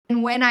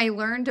And when I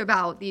learned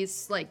about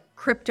these like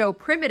crypto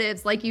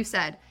primitives, like you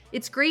said,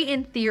 it's great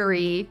in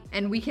theory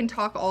and we can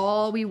talk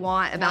all we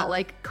want about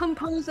like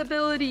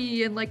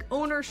composability and like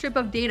ownership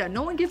of data.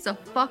 No one gives a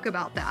fuck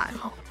about that.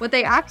 What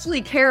they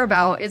actually care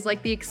about is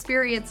like the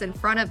experience in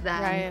front of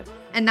them. Right.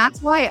 And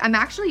that's why I'm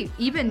actually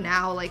even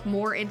now like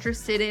more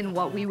interested in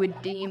what we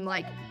would deem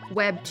like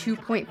Web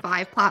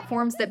 2.5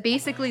 platforms that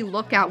basically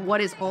look at what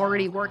is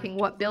already working,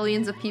 what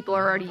billions of people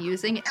are already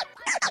using.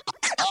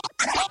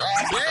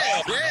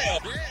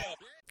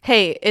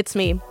 Hey, it's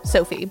me,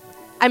 Sophie.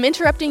 I'm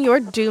interrupting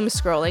your doom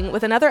scrolling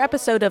with another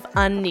episode of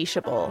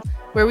Unnicheable,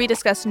 where we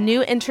discuss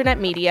new internet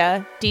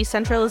media,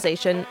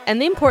 decentralization,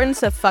 and the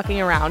importance of fucking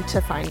around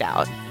to find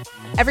out.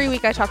 Every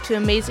week I talk to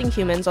amazing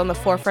humans on the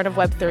forefront of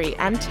Web3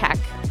 and tech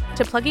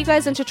to plug you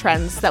guys into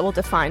trends that will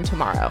define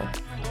tomorrow.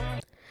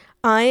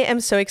 I am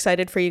so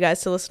excited for you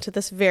guys to listen to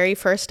this very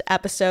first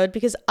episode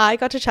because I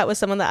got to chat with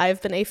someone that I've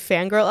been a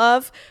fangirl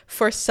of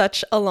for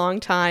such a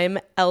long time,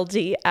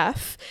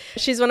 LDF.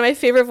 She's one of my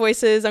favorite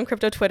voices on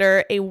crypto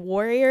Twitter, a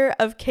warrior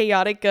of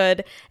chaotic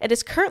good, and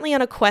is currently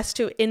on a quest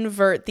to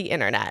invert the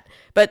internet.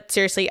 But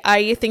seriously,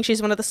 I think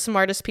she's one of the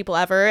smartest people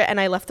ever,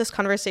 and I left this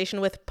conversation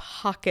with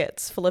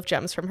pockets full of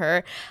gems from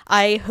her.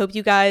 I hope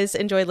you guys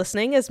enjoy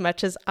listening as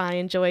much as I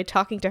enjoy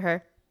talking to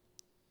her.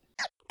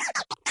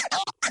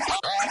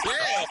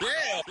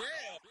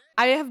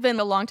 I have been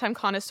a longtime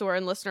connoisseur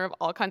and listener of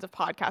all kinds of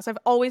podcasts. I've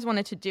always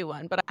wanted to do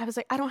one, but I was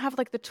like, I don't have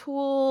like the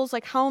tools.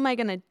 Like, how am I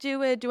going to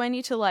do it? Do I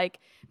need to like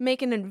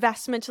make an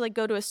investment to like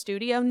go to a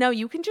studio? No,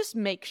 you can just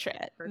make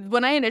shit.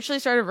 When I initially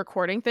started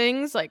recording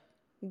things, like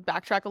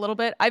backtrack a little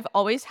bit, I've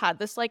always had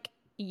this like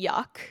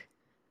yuck,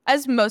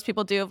 as most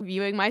people do,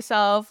 viewing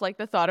myself, like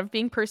the thought of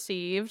being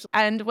perceived.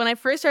 And when I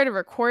first started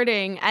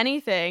recording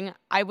anything,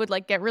 I would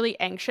like get really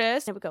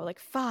anxious. I would go like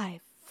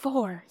 5,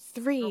 4,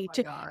 3,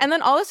 2. And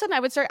then all of a sudden I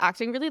would start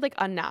acting really like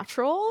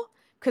unnatural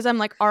because I'm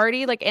like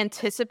already like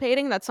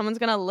anticipating that someone's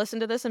going to listen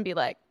to this and be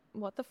like,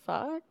 what the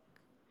fuck?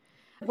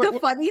 The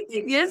funny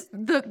thing is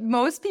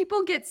most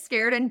people get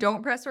scared and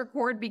don't press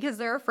record because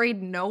they're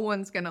afraid no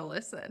one's going to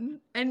listen.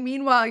 And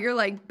meanwhile, you're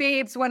like,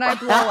 babes, when I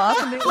blow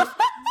up. And like,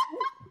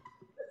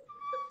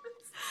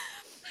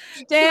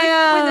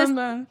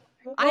 damn.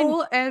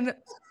 And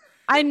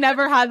I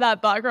never had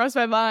that thought cross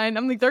my mind.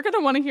 I'm like, they're going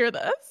to want to hear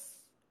this.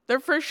 They're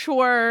for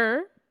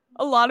sure.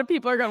 A lot of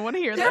people are going to want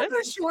to hear this. They're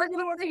for sure going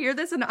to want to hear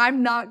this, and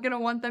I'm not going to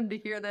want them to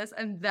hear this,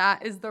 and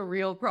that is the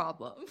real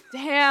problem.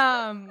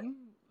 Damn.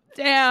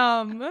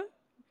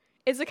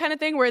 It's the kind of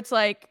thing where it's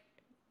like,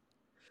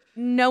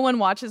 no one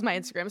watches my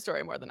Instagram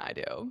story more than I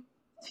do.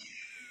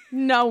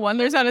 No one.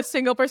 There's not a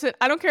single person.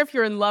 I don't care if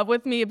you're in love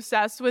with me,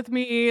 obsessed with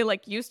me,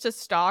 like used to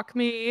stalk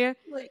me.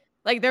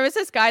 Like there was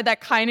this guy that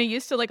kind of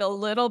used to like a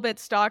little bit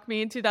stalk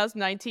me in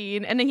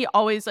 2019. And then he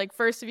always like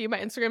first view my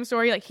Instagram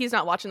story. Like he's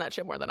not watching that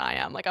shit more than I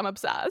am. Like I'm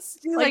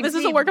obsessed. Like this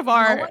is a work of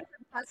art. No one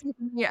obsessed with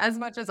me as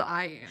much as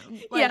I am.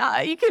 Like, yeah,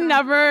 you can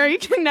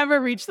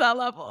never reach that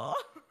level.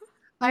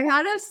 I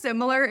had a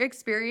similar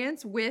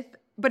experience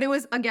but it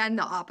was again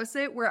the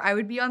opposite where I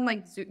would be on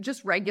like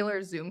just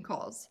regular Zoom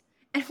calls.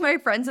 And my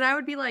friends and I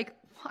would be like,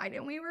 why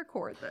didn't we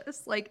record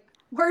this? Like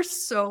we're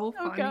so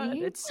funny.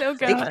 Good. It's so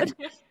good.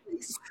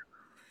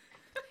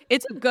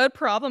 It's a good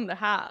problem to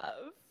have.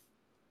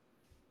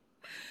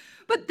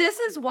 But this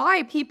is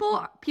why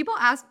people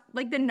ask,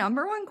 like the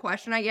number one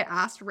question I get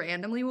asked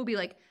randomly will be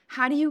like,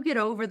 how do you get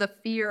over the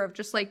fear of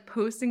just like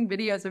posting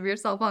videos of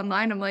yourself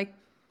online? I'm like,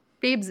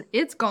 babes,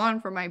 it's gone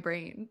from my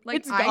brain.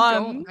 Like I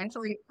don't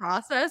mentally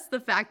process the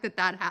fact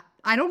that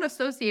I don't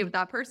associate with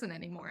that person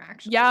anymore,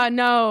 actually. Yeah,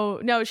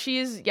 no,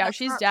 she's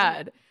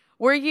dead.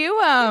 Were you,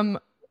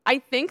 I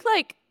think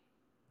like,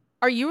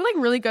 are you like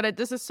really good at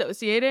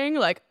disassociating?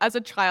 Like as a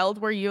child,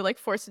 were you like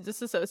forced to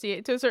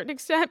disassociate to a certain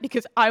extent?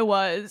 Because I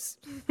was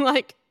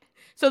like,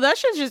 so that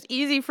shit's just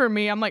easy for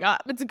me. I'm like,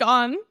 it's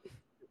gone.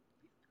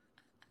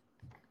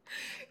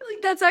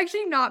 Like that's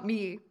actually not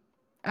me,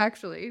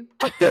 actually.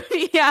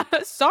 Yeah,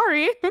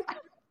 sorry.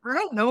 I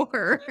don't know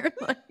her.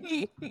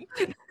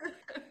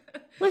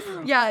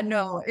 Yeah,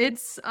 no,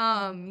 it's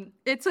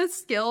a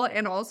skill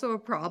and also a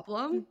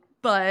problem.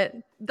 But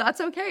that's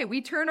okay.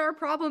 We turn our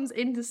problems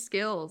into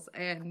skills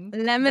and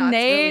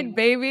lemonade,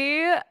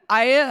 baby.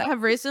 I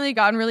have recently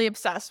gotten really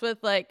obsessed with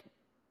like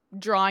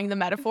drawing the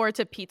metaphor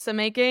to pizza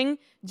making.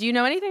 Do you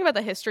know anything about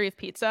the history of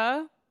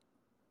pizza?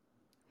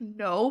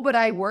 No, but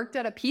I worked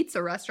at a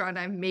pizza restaurant.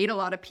 I've made a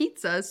lot of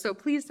pizzas, so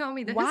please tell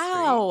me the history.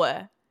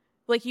 Wow.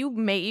 Like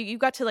you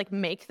got to like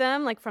make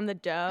them like from the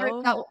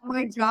dough? No,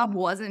 my job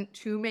wasn't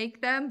to make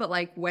them, but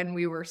like when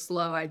we were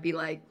slow, I'd be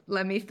like,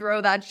 let me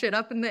throw that shit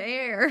up in the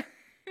air.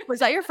 Was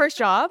that your first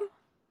job?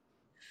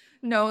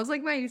 No, it was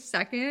like my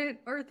second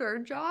or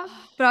third job,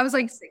 but I was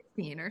like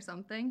 16 or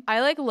something.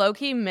 I like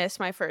low-key miss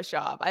my first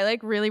job. I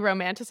like really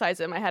romanticize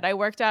it in my head. I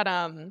worked at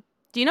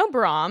do you know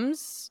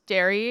Brahms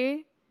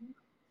Dairy?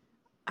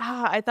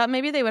 I thought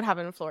maybe they would have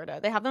it in Florida.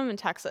 They have them in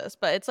Texas,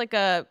 but it's like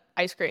a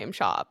ice cream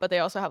shop, but they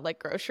also have like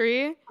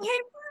grocery. My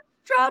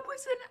first job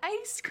was an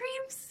ice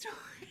cream store.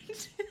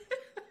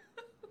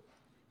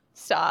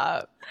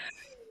 Stop.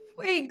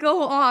 Wait,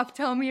 go off.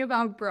 Tell me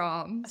about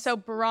Brahms. So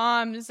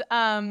Brahms,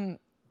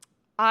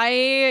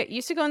 I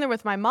used to go in there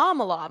with my mom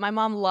a lot. My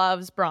mom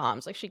loves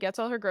Brahms. Like she gets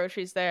all her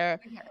groceries there.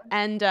 Okay.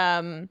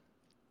 And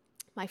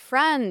my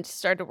friend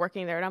started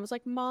working there and I was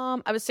like,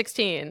 Mom, I was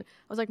 16. I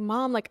was like,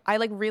 Mom, like I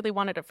like really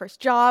wanted a first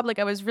job. Like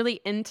I was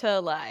really into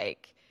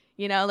like,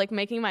 you know, like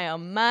making my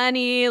own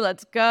money.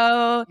 Let's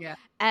go. Yeah.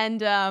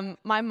 And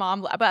my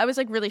mom, but I was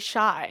like really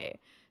shy.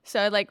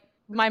 So like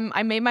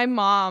I made my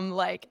mom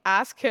like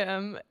ask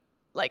him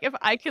like if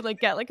I could like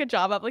get like a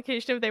job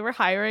application if they were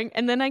hiring.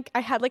 And then I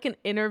had like an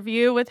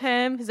interview with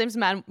him. His name's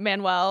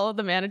Manuel,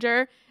 the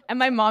manager. And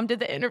my mom did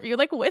the interview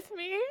like with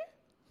me.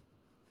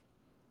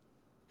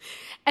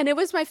 And it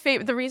was my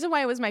favorite. The reason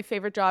why it was my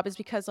favorite job is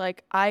because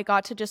like I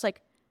got to just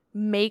like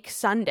make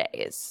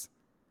sundaes.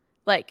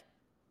 Like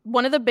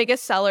one of the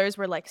biggest sellers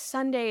were like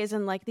sundaes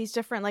and like these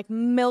different like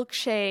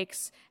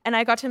milkshakes. And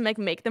I got to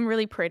make them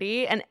really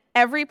pretty. And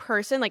every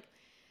person, like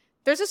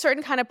there's a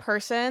certain kind of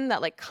person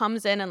that like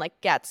comes in and like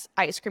gets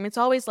ice cream. It's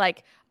always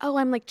like, oh,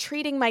 I'm like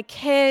treating my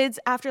kids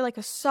after like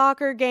a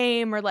soccer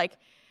game or like,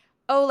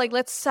 oh, like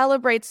let's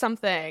celebrate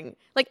something.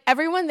 Like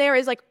everyone there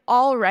is like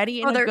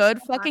already in a good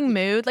so fucking happy.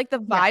 mood. Like the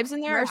vibes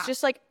in there are Yeah.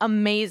 just like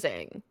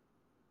amazing.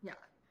 Yeah.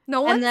 No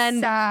And one's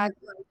then- sad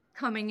like,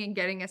 coming and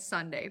getting a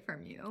sundae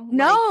from you.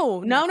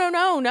 No.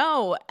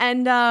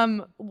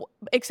 And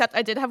except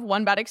I did have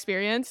one bad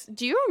experience.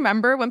 Do you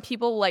remember when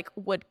people like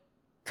would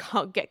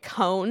get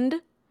coned?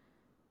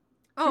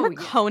 Oh,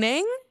 Remember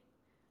coning?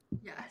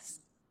 Yes.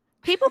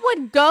 People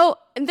would go,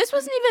 and this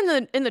wasn't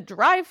even in the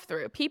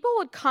drive-thru. People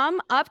would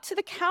come up to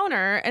the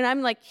counter, and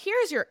I'm like,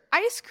 "Here's your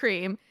ice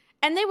cream,"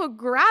 and they would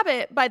grab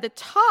it by the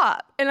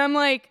top, and I'm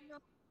like,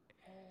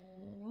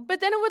 but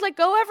then it would like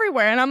go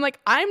everywhere, and I'm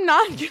like, I'm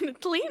not gonna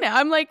clean it.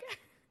 I'm like,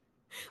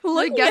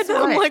 looking at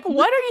them, I'm like,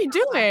 what are you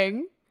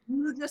doing?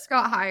 You just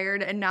got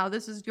hired, and now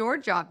this is your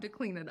job to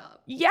clean it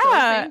up. Yeah. So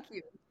thank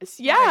you.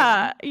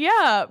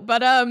 Yeah.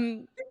 But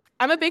I'm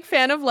a big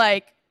fan of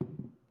like,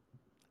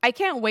 I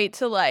can't wait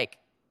to like.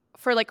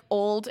 For like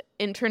old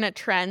internet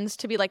trends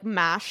to be like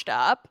mashed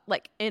up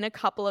like in a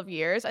couple of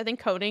years. I think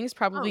coding's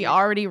probably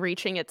already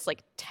reaching its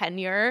like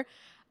tenure.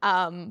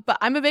 But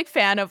I'm a big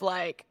fan of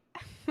like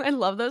I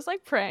love those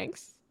like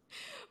pranks.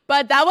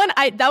 But that one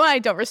I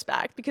don't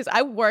respect because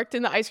I worked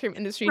in the ice cream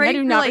industry and I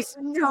do not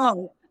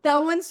no, that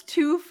one's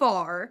too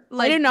far.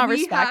 Like I do not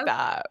respect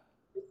that.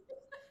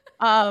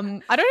 I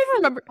don't even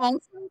remember.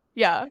 Also,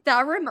 yeah.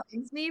 That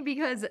reminds me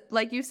because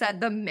like you said,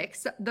 the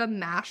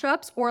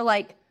mashups or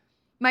like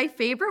my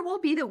favorite will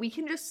be that we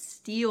can just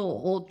steal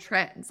old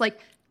trends. Like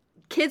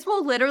kids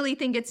will literally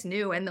think it's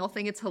new and they'll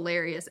think it's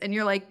hilarious. And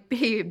you're like,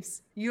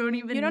 babes, you don't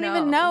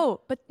even know.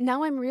 But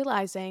now I'm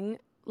realizing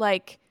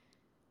like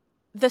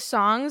the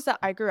songs that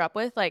I grew up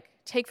with, like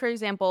take for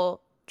example,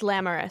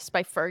 Glamorous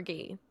by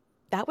Fergie.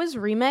 That was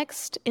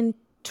remixed in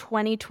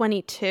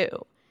 2022.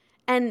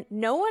 And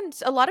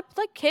a lot of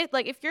like kids,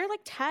 like if you're like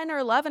 10 or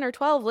 11 or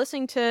 12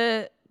 listening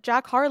to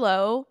Jack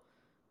Harlow,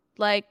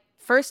 like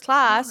First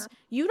Class,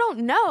 you don't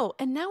know.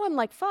 And now I'm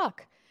like,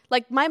 fuck.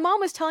 Like my mom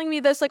was telling me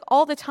this like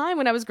all the time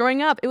when I was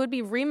growing up. It would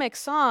be remix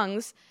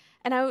songs.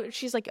 And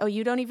she's like, oh,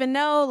 you don't even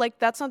know? Like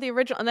that's not the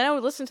original. And then I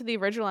would listen to the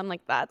original. I'm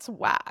like, that's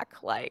whack.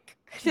 Like,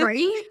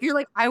 right? You're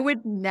like, I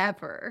would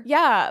never.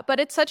 Yeah. But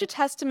it's such a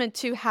testament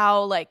to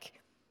how like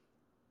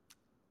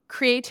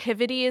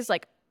creativity is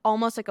like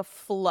almost like a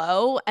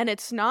flow. And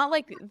it's not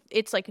like,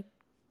 it's like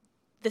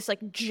this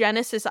like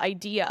Genesis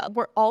idea.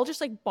 We're all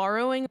just like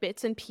borrowing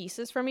bits and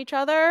pieces from each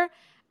other.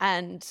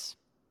 And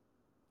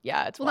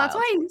yeah, it's wild. That's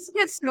why I used to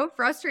get so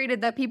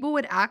frustrated that people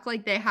would act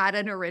like they had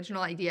an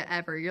original idea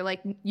ever. You're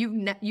like,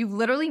 you've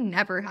literally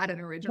never had an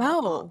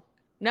original song.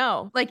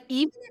 No. Like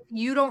even if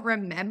you don't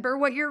remember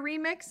what you're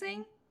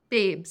remixing,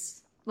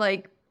 babes,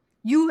 like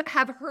you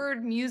have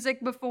heard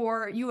music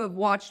before, you have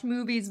watched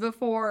movies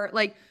before,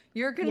 like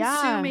you're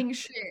consuming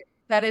shit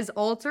that is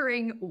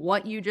altering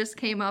what you just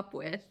came up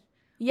with.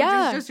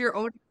 Yeah. Which is just your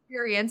own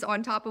experience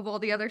on top of all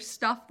the other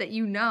stuff that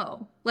you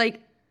know.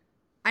 Like,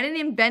 I didn't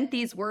invent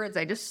these words.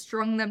 I just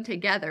strung them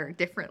together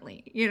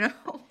differently, you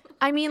know?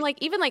 I mean, like,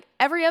 even like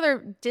every other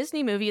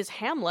Disney movie is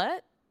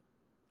Hamlet.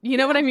 You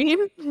know what I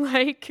mean?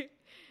 Like,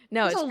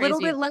 no, it's a crazy.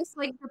 Little bit less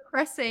like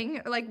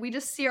depressing. Like, we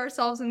just see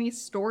ourselves in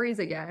these stories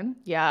again.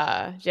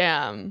 Yeah,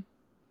 jam.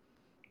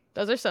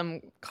 Those are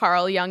some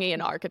Carl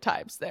Jungian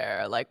archetypes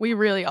there. Like, we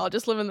really all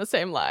just live in the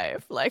same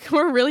life. Like,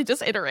 we're really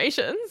just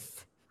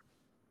iterations.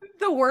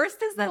 The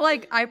worst is that,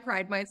 like, I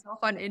pride myself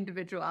on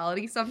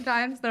individuality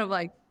sometimes, that I'm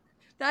like,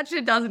 that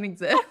shit doesn't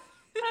exist.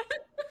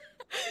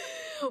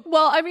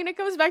 Well, I mean, it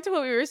goes back to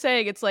what we were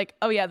saying. It's like,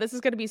 oh yeah, this is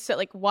going to be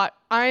like what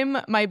I'm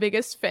my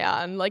biggest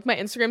fan. Like my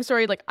Instagram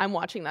story, like I'm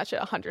watching that shit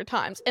 100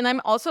 times. And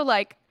I'm also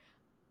like,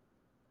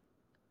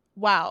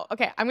 wow.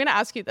 Okay, I'm going to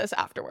ask you this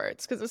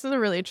afterwards because this is a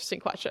really interesting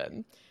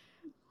question.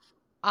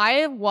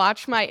 I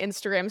watch my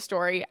Instagram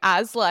story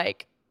as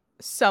like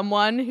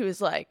someone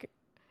who's like,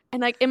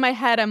 and like in my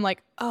head, I'm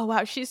like, oh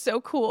wow, she's so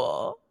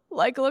cool.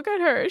 Like, look at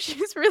her.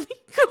 She's really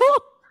cool.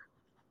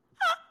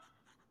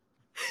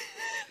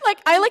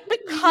 I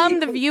become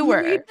the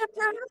viewer.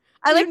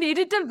 You need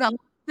to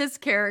develop this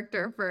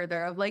character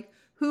further of like,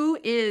 who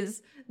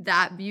is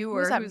that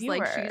viewer who's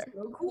like, she's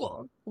so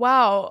cool.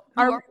 Wow.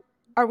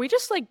 Are we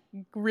just like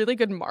really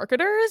good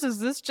marketers? Is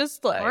this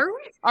just like,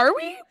 are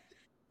we?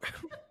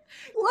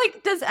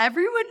 Like, does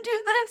everyone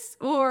do this?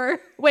 Or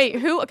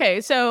wait,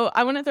 okay, so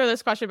I want to throw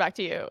this question back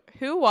to you.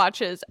 Who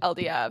watches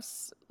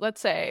LDF's, let's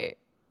say,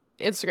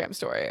 Instagram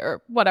story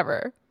or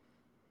whatever?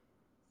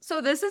 So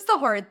this is the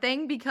hard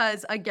thing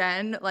because,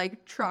 again,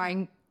 like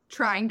trying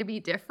to be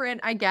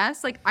different, I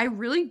guess. Like, I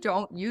really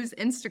don't use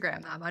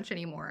Instagram that much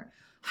anymore.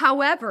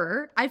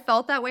 However, I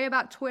felt that way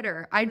about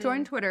Twitter. I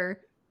joined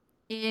Twitter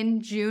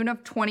in June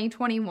of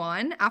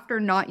 2021 after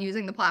not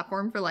using the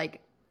platform for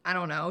like, I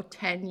don't know,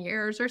 10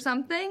 years or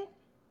something.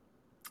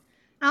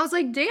 And I was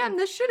like, damn,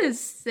 this shit is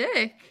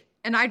sick.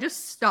 And I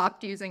just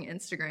stopped using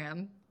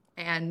Instagram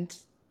and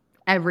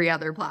every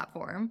other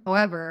platform.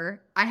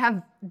 However, I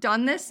have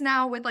done this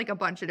now with like a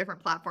bunch of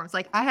different platforms.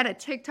 Like I had a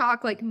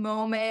TikTok like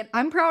moment.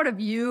 I'm proud of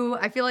you.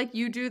 I feel like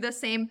you do the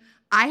same.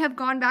 I have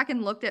gone back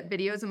and looked at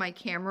videos in my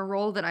camera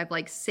roll that I've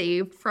like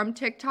saved from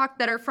TikTok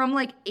that are from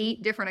like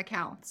 8 different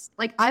accounts.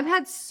 Like I've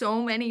had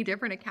so many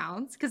different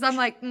accounts because I'm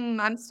like,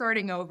 I'm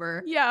starting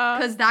over. Yeah.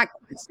 Because that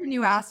question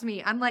you asked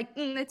me, I'm like,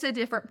 it's a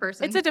different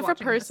person. It's a different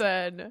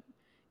person. This.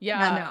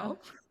 Yeah.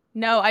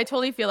 No, I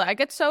totally feel it. I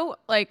get so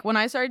like when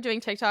I started doing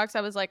TikToks,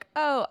 I was like,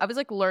 I was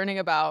like learning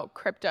about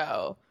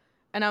crypto.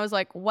 And I was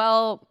like,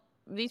 well,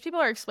 these people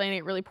are explaining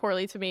it really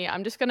poorly to me.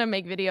 I'm just going to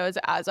make videos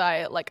as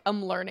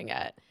I'm learning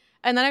it.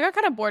 And then I got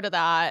kind of bored of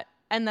that.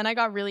 And then I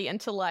got really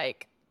into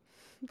like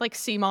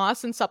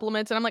CMOS and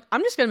supplements. And I'm like,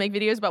 I'm just going to make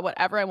videos about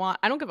whatever I want.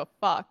 I don't give a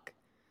fuck.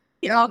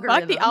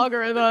 Fuck the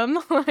algorithm.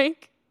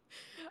 Like,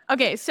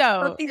 okay,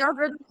 so. The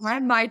algorithm,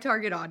 I'm my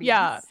target audience.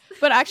 Yeah.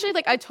 But actually,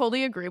 like, I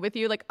totally agree with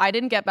you. Like, I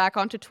didn't get back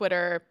onto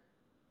Twitter.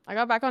 I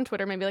got back on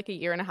Twitter maybe like a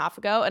year and a half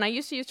ago. And I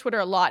used to use Twitter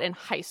a lot in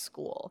high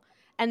school.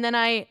 And then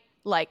I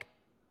like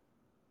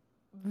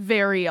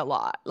vary a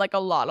lot. Like, a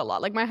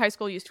lot. Like, my high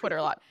school used Twitter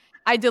a lot.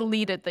 I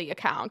deleted the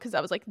account because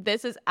I was like,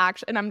 this is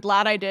actually, and I'm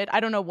glad I did.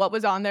 I don't know what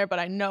was on there, but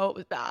I know it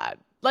was bad.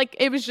 Like,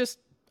 it was just,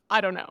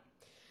 I don't know.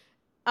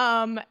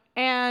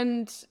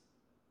 And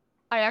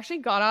I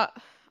actually I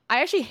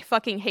actually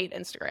fucking hate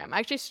Instagram. I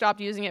actually stopped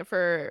using it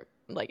for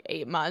like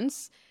 8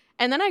 months.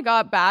 And then I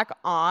got back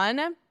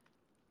on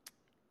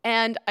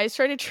and I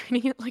started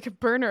treating it like a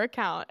burner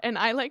account. And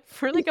I like,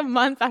 for like a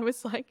month, I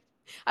was like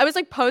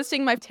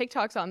posting my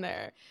TikToks on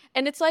there.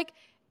 And it's like,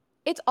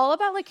 it's all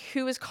about like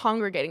who is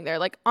congregating there.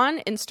 Like on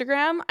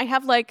Instagram, I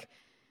have like,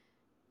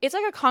 it's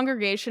like a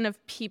congregation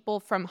of people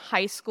from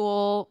high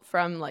school,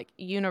 from like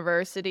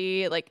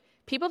university, like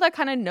people that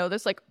kind of know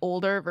this like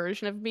older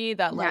version of me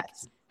that like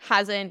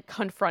hasn't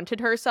confronted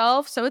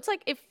herself. So it's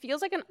like, it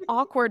feels like an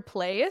awkward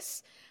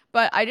place.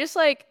 But I just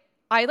like,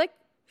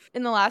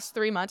 in the last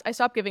 3 months, I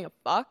stopped giving a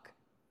fuck.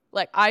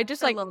 Like, I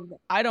just like,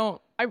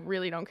 I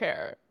really don't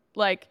care.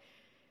 Like,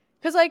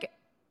 cause like,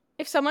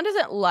 if someone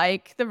doesn't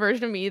like the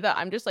version of me that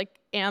I'm just like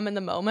am in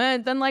the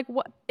moment, then like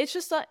what? It's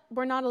just that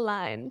we're not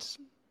aligned.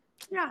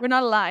 Yeah. We're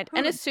not aligned.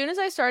 And as soon as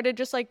I started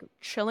just like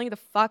chilling the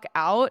fuck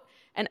out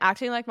and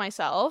acting like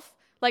myself,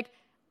 like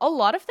a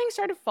lot of things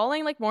started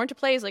falling like more into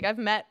place. Like I've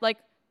met like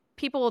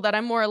people that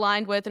I'm more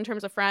aligned with in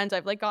terms of friends.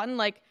 I've like gotten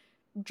like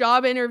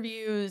job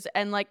interviews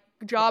and like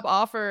job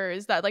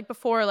offers that like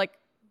before like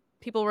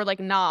people were like,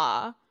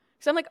 nah.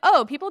 So I'm like,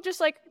 oh, people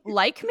just like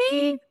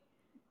me?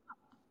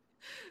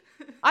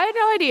 I had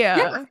no idea.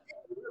 Yeah.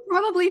 You're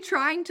probably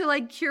trying to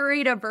like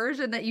curate a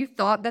version that you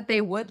thought that they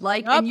would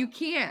like, and you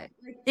can't.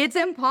 It's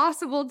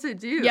impossible to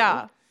do.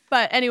 Yeah.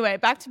 But anyway,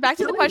 back to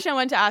the question I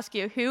wanted to ask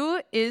you.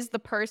 Who is the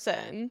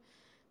person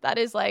that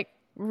is like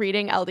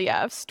reading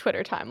LDF's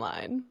Twitter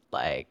timeline?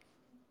 Like,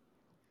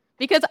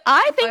 because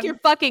I think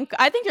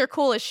you're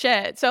cool as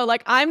shit. So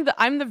like I'm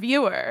the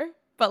viewer.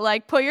 But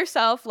like put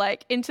yourself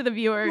like into the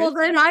viewers. Well,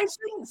 then I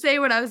shouldn't say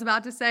what I was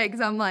about to say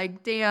because I'm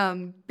like,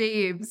 damn,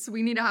 babes,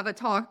 we need to have a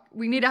talk.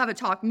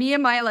 Me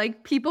and my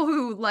like people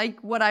who like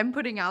what I'm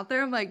putting out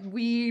there. I'm like,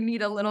 we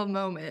need a little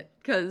moment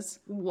because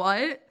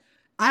what?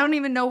 I don't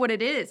even know what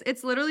it is.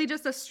 It's literally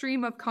just a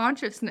stream of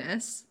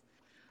consciousness.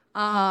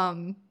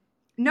 The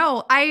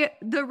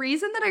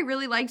reason that I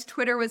really liked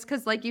Twitter was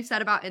because, like you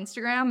said about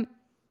Instagram,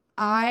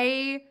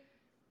 I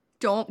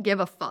don't give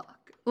a fuck.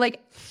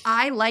 Like,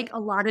 I like a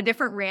lot of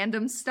different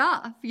random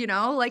stuff, you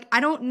know? Like, I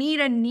don't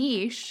need a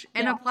niche,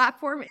 and a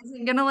platform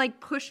isn't gonna, like,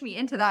 push me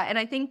into that. And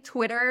I think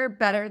Twitter,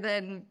 better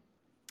than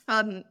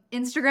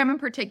Instagram in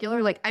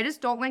particular, like, I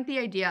just don't like the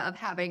idea of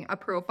having a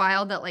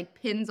profile that, like,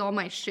 pins all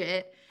my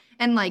shit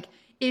and, like,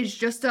 is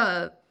just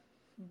a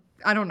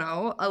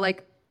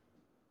like,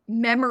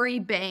 memory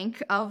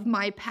bank of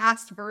my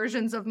past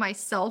versions of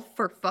myself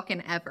for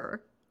fucking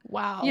ever.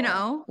 Wow. You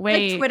know?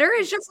 Wait. Like, Twitter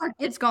is just like,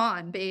 it's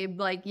gone, babe.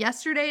 Like,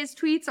 yesterday's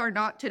tweets are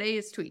not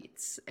today's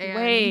tweets. And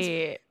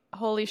wait.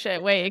 Holy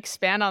shit. Wait,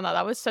 expand on that.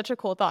 That was such a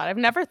cool thought. I've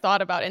never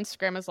thought about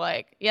Instagram as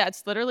like, yeah,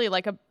 it's literally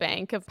like a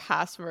bank of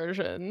past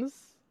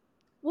versions.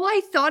 Well,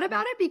 I thought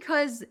about it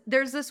because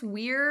there's this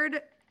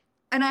weird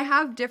and I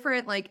have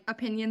different like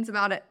opinions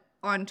about it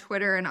on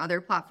Twitter and other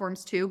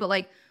platforms too, but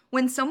like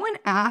when someone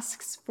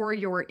asks for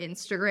your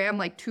Instagram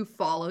like to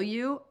follow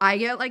you, I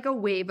get like a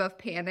wave of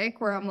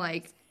panic where I'm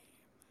like,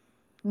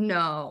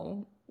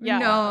 no, Yeah.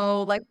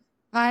 no, like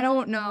I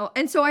don't know.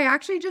 And so I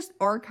actually just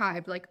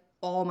archived like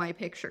all my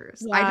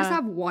pictures. I just Yeah.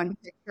 have one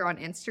picture on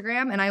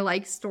Instagram and I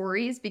like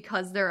stories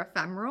because they're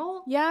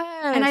ephemeral.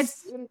 And I've Yes.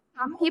 seen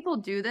some people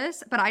do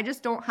this, but I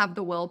just don't have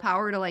the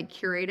willpower to like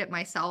curate it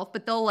myself.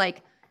 But they'll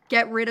like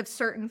get rid of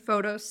certain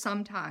photos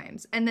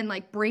sometimes and then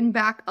like bring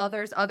back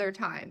others other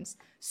times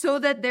so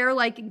that their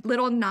like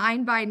little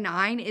 9 by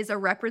 9 is a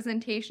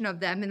representation of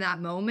them in that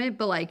moment,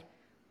 but like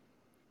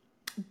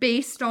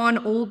based on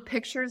old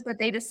pictures that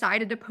they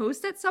decided to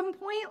post at some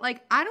point.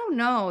 Like, I don't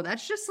know.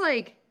 That's just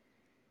like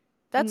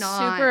That's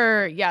not.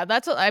 super, yeah,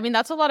 I mean,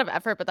 that's a lot of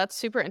effort, but that's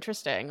super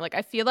interesting. Like,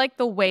 I feel like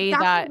the way That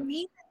that, would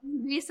mean that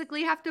you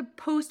basically have to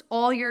post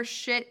all your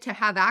shit to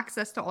have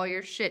access to all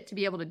your shit to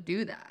be able to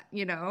do that,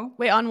 you know?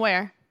 wait, on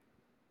where?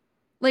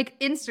 Like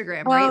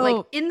Instagram, right? Like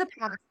Oh, in the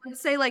past,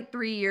 let's say like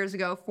 3 years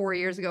ago, 4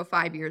 years ago,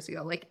 5 years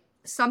ago, like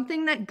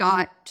something that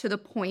got to the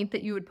point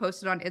that you would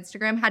post it on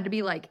Instagram had to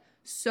be like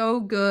so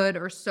good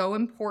or so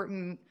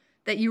important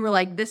that you were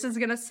like, this is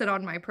gonna sit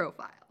on my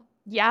profile.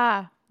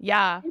 yeah,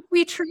 yeah. If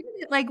we treat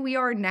it like we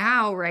are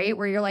now, right?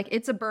 Where you're like,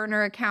 it's a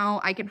burner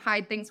account. I can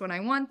hide things when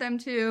I want them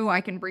to. I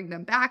can bring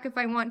them back if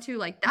I want to.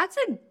 Like, that's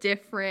a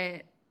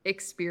different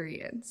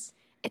experience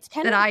It's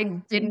kind that of, I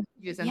didn't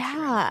use Instagram yeah,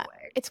 that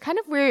way. it's kind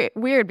of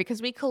weird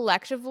because we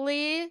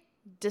collectively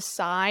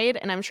decide,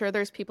 and I'm sure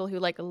there's people who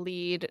like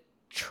lead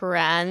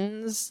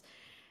trends,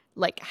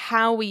 like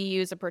how we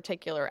use a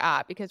particular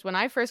app. Because when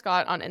I first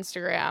got on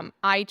Instagram,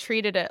 I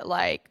treated it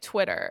like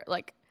Twitter.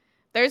 Like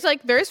there's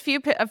a few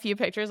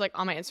pictures like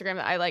on my Instagram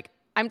that I like.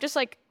 I'm just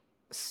like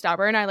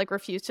stubborn. I like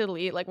refuse to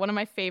delete. Like one of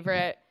my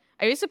favorite.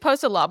 I used to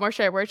post a lot more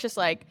shit where it's just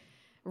like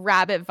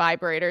rabbit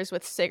vibrators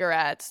with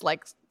cigarettes,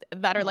 like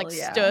that are Oh, like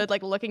yeah. stood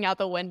like looking out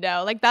the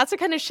window. Like that's the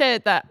kind of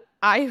shit that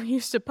I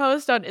used to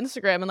post on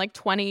Instagram in like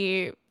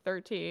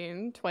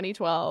 2013,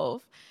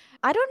 2012.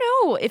 I don't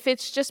know if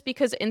it's just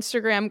because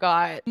Instagram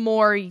got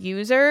more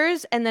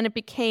users and then it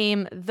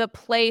became the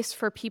place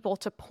for people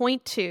to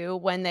point to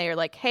when they're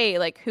like, hey,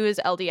 like, who is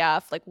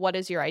LDF? Like, what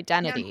is your Yeah.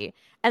 identity?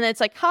 And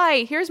it's like, hi,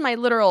 here's my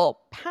literal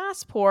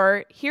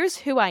passport. Here's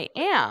who I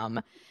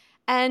am.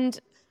 And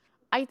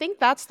I think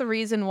that's the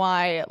reason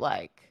why,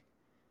 like,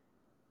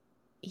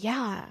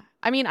 yeah.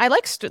 I mean, I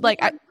like, Well, it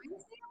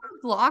reminds me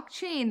of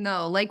blockchain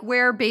though, like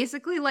where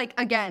basically like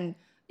again,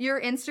 your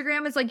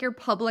Instagram is like your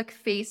public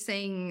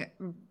facing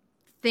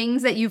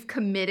things that you've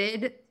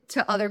committed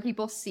to other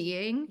people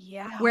seeing,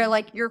 yeah. where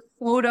like your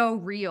photo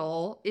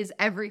reel is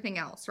everything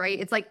else, right?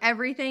 It's like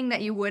everything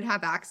that you would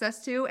have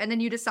access to, and then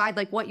you decide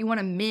like what you want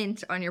to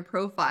mint on your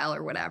profile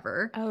or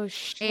whatever. Oh, And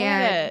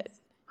shit.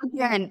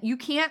 again, you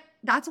can't,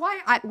 that's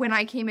why when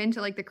I came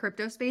into like the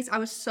crypto space, I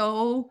was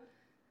so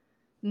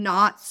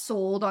not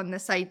sold on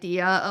this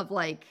idea of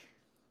like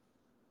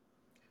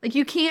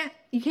you can't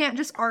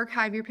just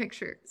archive your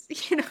pictures.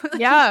 You know, like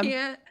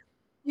Yeah.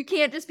 you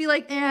can't just be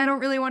like, I don't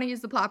really want to use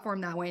the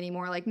platform that way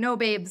anymore. Like, no,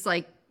 babes,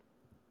 like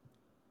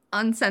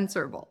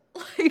uncensorable.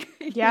 Like,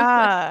 like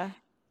Yeah.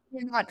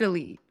 cannot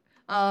delete.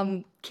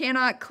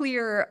 Cannot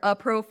clear a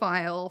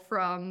profile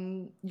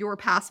from your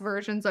past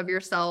versions of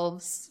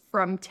yourselves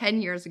from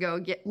 10 years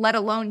ago, let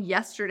alone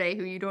yesterday,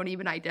 who you don't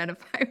even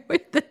identify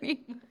with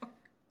anymore.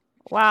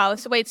 Wow.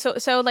 So wait,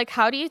 so like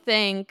how do you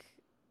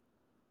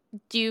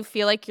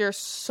feel like you're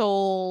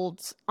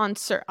sold on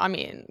certain, I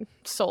mean,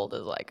 sold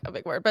is like a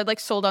big word, but like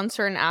sold on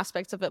certain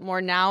aspects of it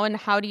more now? And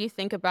how do you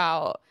think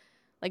about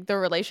like the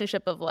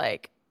relationship of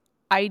like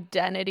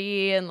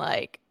identity and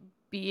like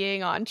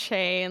being on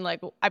chain?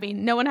 Like, I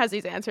mean, no one has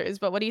these answers,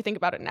 but what do you think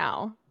about it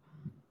now?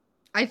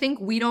 I think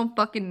we don't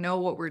fucking know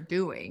what we're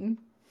doing.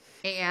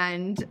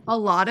 And a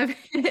lot of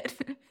it,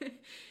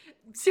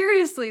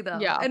 seriously though,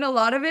 Yeah. and a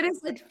lot of it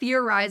is like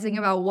theorizing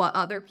about what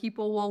other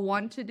people will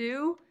want to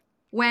do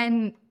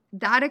when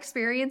that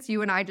experience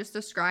you and I just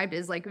described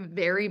is like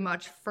very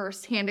much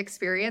firsthand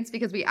experience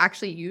because we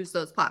actually use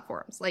those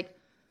platforms. Like,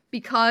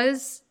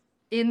 because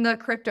in the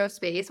crypto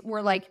space,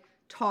 we're like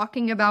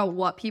talking about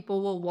what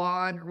people will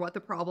want or what the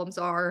problems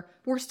are.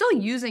 We're still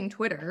using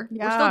Twitter.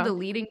 We're still Yeah.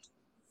 deleting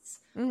tweets.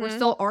 We're Mm-hmm.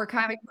 still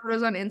archiving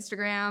photos on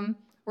Instagram.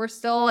 We're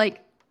still like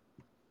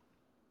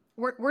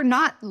we're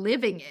not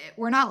living it.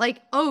 We're not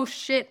like, oh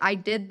shit, I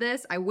did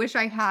this. I wish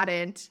I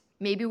hadn't.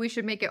 Maybe we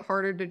should make it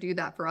harder to do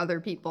that for other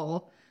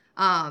people.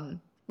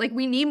 Like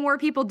we need more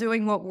people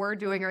doing what we're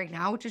doing right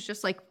now, which is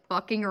just like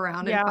fucking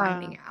around and Yeah.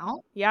 finding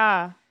out.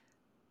 Yeah.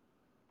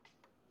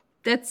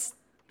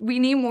 We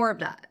need more of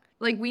that.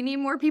 Like we need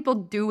more people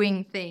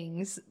doing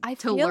things I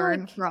to feel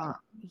learn like from.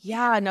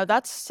 yeah, no,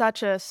 that's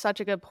such a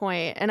good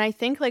point. And I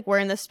think like we're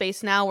in this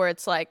space now where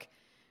it's like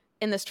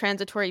in this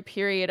transitory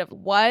period of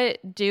what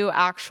do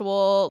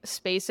actual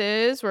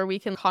spaces where we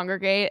can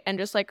congregate and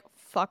just like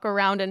fuck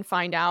around and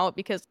find out,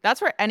 because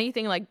that's where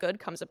anything like good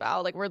comes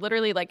about. Like we're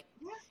literally like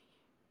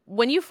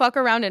when you fuck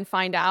around and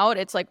find out,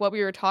 it's like what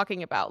we were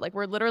talking about. Like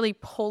we're literally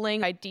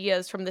pulling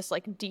ideas from this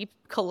like deep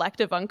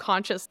collective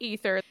unconscious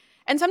ether.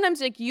 And sometimes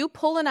like you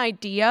pull an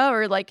idea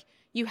or like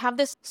you have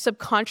this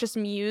subconscious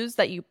muse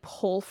that you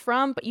pull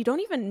from, but you don't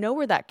even know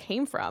where that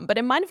came from. But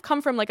it might have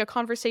come from like a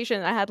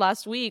conversation I had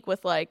last week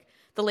with like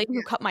the lady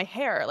who cut my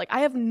hair. Like I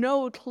have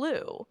no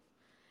clue.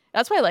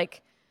 That's why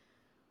like,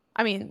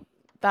 I mean,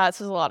 that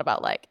says a lot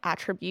about like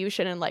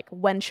attribution and like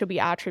when should we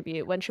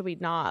attribute, when should we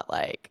not.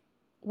 Like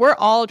we're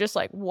all just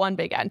like one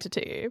big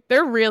entity.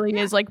 There really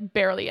is like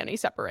barely any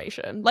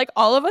separation. Like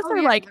all of us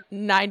are like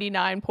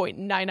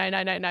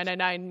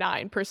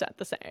 99.9999999%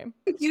 the same.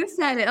 You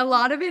said it. A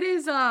lot of it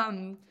is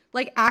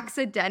like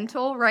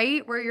accidental,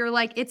 right? Where you're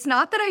like, it's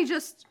not that I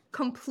just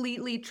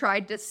completely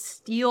tried to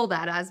steal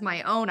that as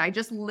my own. I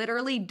just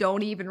literally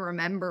don't even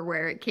remember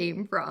where it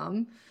came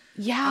from.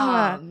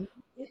 Yeah.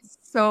 It's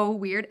so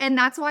weird. And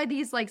that's why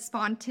these like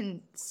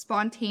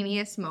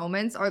spontaneous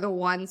moments are the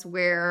ones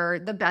where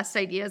the best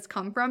ideas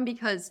come from,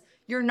 because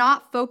you're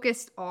not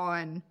focused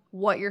on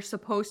what you're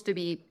supposed to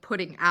be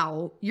putting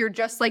out. You're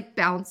just like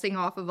bouncing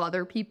off of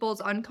other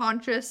people's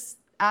unconscious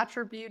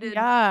attributed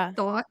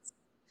thoughts.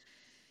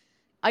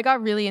 I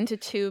got really into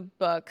 2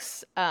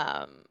 books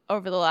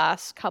over the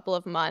last couple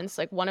of months,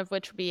 like one of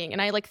which being, and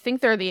I like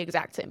think they're the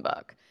exact same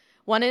book.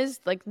 One is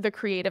like The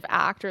Creative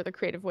Act or The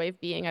Creative Way of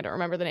Being. I don't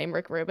remember the name,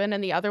 Rick Rubin.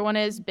 And the other one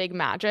is Big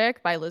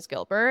Magic by Liz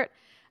Gilbert.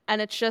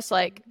 And it's just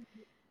like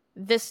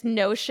this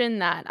notion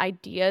that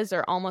ideas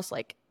are almost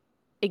like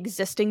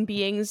existing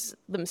beings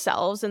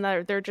themselves and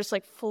that they're just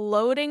like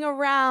floating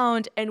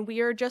around and we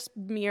are just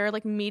mere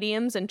like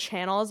mediums and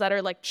channels that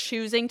are like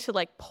choosing to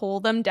like pull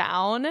them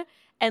down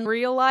and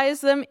realize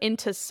them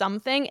into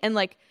something. And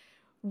like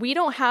we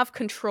don't have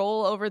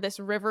control over this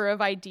river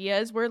of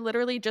ideas. We're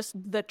literally just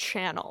the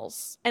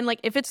channels. And like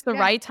if it's the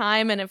right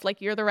time and if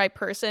like you're the right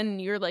person and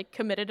you're like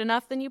committed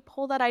enough, then you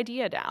pull that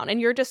idea down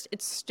and you're just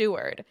its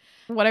steward.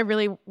 What I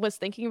really was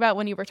thinking about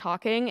when you were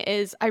talking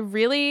is I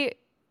really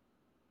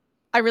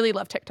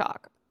love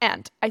TikTok.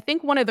 And I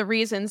think one of the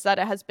reasons that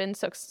it has been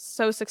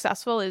so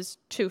successful is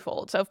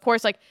twofold. So of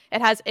course, like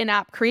it has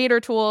in-app creator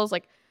tools.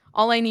 Like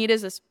all I need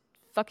is this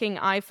fucking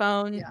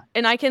iPhone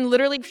and I can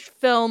literally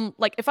film,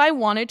 like if I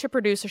wanted to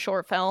produce a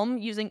short film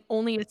using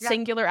only a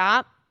singular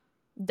app,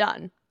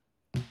 done.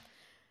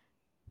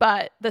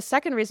 But the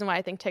second reason why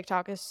I think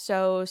TikTok is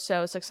so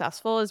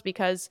successful is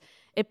because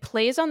it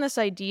plays on this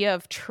idea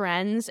of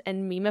trends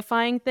and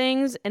memifying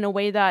things in a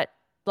way that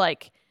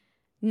like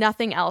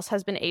nothing else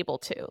has been able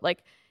to.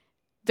 Like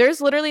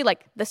there's literally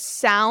like the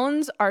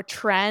sounds are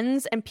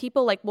trends and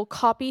people like will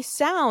copy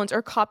sounds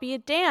or copy a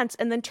dance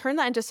and then turn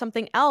that into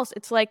something else.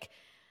 It's like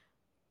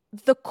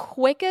the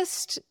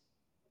quickest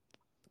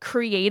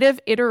creative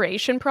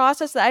iteration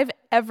process that I've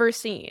ever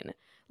seen.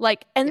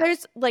 Like, and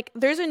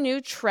there's a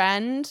new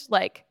trend.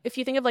 Like if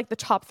you think of like the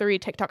top 3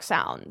 TikTok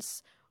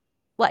sounds,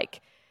 like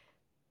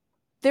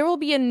there will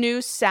be a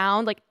new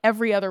sound like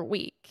every other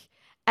week.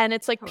 And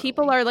it's like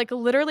people are like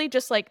literally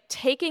just like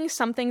taking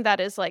something that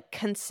is like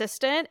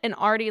consistent and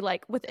already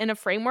like within a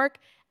framework.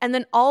 And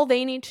then all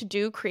they need to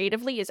do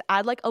creatively is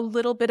add like a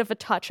little bit of a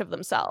touch of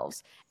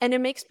themselves. And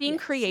it makes being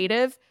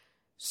creative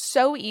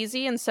so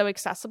easy and so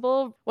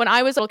accessible. When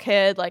I was a little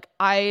kid, like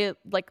I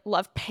like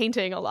loved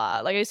painting a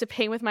lot. Like I used to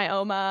paint with my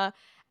Oma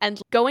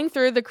and going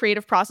through the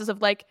creative process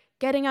of like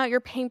getting out your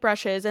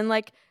paintbrushes and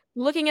like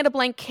looking at a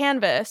blank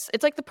canvas.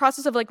 It's like the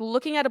process of like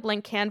looking at a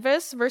blank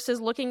canvas versus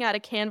looking at a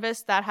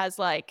canvas that has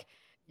like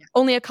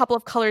only a couple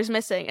of colors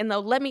missing. And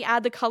they'll let me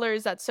add the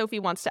colors that Sophie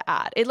wants to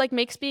add. It like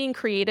makes being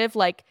creative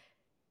like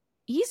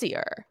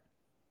easier.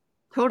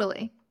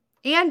 Totally.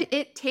 And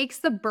it takes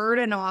the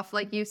burden off,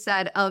 like you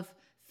said, of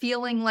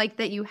feeling like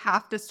that you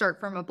have to start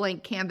from a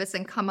blank canvas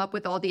and come up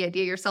with all the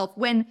idea yourself,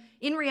 when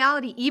in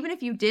reality, even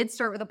if you did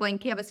start with a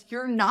blank canvas,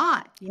 you're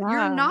not.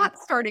 You're not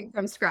starting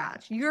from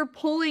scratch. You're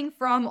pulling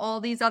from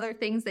all these other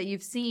things that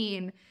you've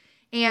seen.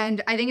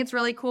 And I think it's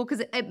really cool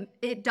because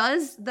it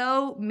does,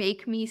 though,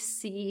 make me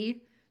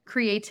see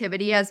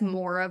creativity as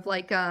more of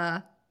like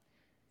a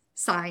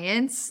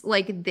science,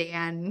 like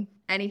than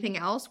anything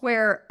else,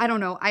 where, I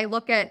don't know, I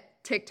look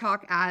at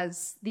TikTok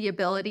as the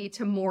ability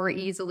to more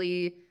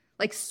easily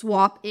like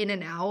swap in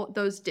and out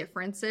those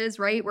differences,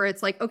 right? Where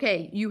it's like,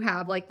 okay, you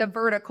have like the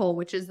vertical,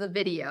 which is the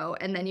video,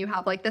 and then you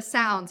have like the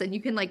sounds, and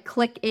you can like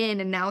click in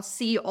and now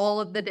see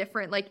all of the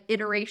different like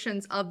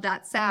iterations of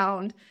that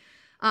sound,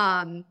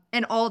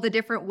 and all the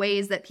different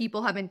ways that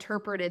people have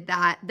interpreted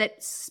that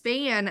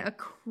span a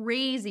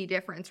crazy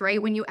difference, right?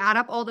 When you add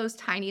up all those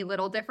tiny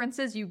little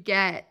differences, you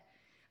get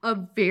a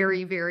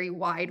very, very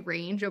wide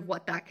range of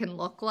what that can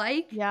look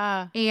like.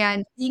 Yeah.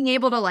 And being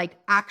able to like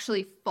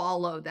actually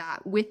follow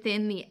that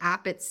within the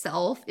app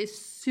itself is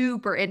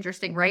super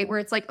interesting, right? Where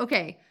it's like,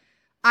 okay,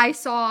 I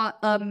saw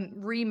a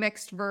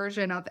remixed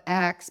version of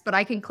X, but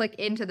I can click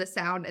into the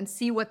sound and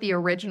see what the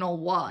original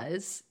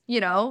was, you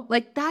know?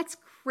 Like that's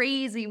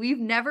crazy. We've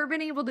never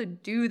been able to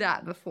do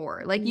that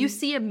before. Like you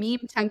see a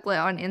meme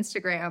template on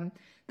Instagram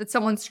that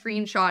someone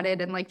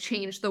screenshotted and like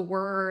changed the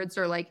words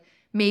or like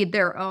made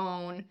their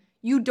own.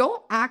 you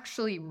don't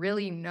actually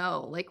really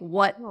know like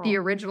what the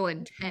Oh. original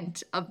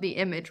intent of the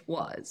image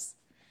was.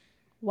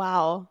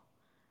 Wow.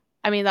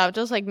 I mean, that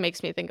just like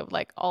makes me think of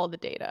like all the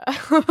data.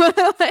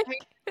 Like,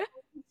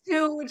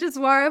 Too, which is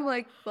why I'm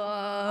like,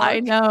 I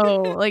fuck.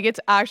 know, like it's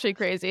actually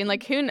crazy. And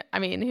like I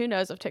mean, who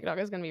knows if TikTok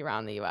is gonna be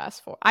around the US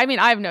for. I mean,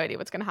 I have no idea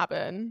what's gonna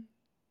happen.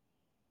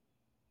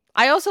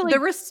 I also The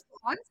like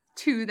response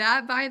to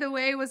that, by the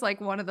way, was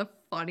like one of the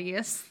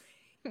funniest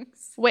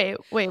things wait,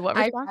 what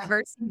I've response?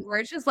 ever seen, where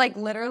it's just like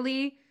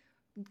literally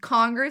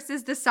Congress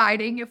is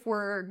deciding if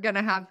we're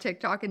gonna have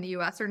TikTok in the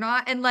US or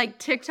not. And like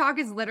TikTok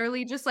is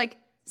literally just like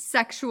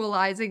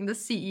sexualizing the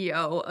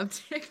CEO of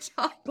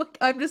TikTok. Like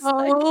I'm just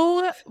like,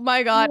 Oh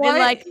my God. And what?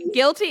 like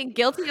guilty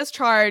as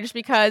charged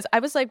because I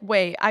was like,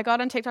 wait, I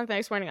got on TikTok the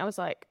next morning. I was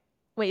like,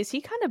 wait, is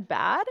he kind of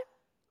bad?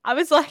 I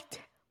was like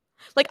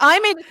I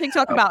made a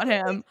TikTok about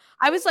him.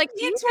 I was like,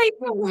 do you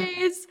The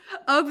takeaways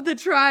of the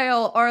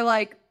trial are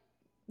like,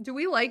 do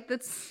we like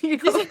that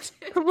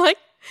CEO?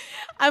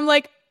 I'm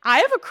like, I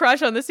have a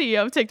crush on the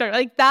CEO of TikTok.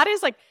 Like that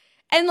is like,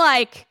 and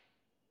like,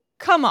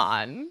 come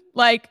on.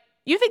 Like,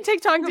 you think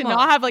TikTok did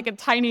not have like a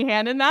tiny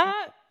hand in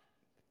that?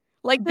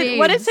 Like,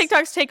 what is Babes.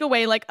 TikTok's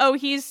takeaway? Like, oh,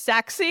 he's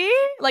sexy?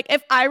 Like,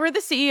 if I were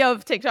the CEO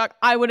of TikTok,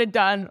 I would have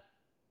done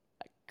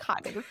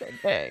kind of the same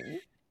thing.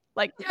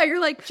 Like, Yeah, you're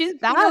like, she's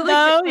bad like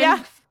though.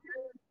 Yeah.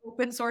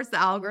 open source the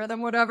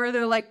algorithm, whatever.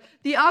 They're like,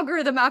 the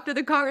algorithm after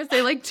the Congress,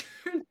 they like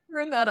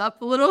turn that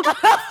up a little.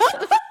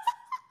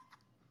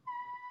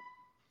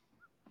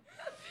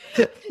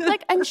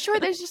 Like, I'm sure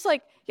there's just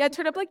like, yeah,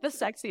 turn up like the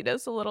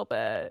sexiness a little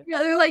bit. Yeah,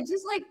 they're like,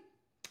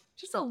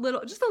 just a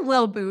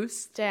little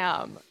boost.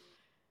 Damn.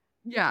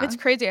 Yeah. It's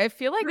crazy. I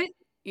feel like,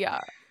 yeah.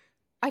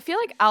 I feel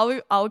like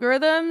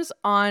algorithms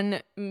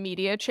on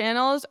media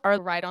channels are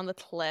right on the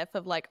cliff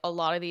of like a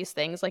lot of these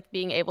things, like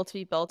being able to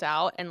be built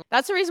out. And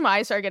that's the reason why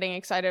I started getting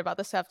excited about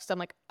this stuff. Cause I'm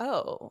like,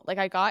 oh, like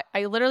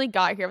I literally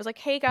got here. I was like,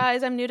 hey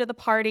guys, I'm new to the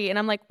party. And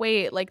I'm like,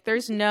 wait, like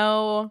there's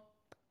no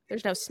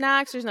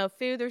snacks, there's no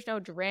food, there's no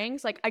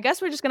drinks. Like, I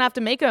guess we're just gonna have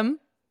to make them.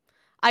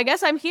 I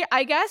guess I'm here.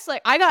 I guess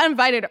like I got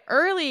invited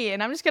early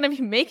and I'm just gonna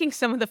be making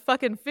some of the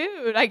fucking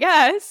food, I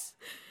guess.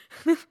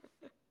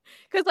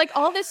 Because like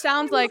all this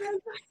sounds like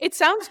it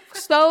sounds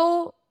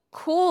so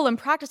cool in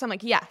practice. I'm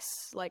like,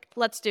 yes, like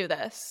let's do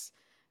this.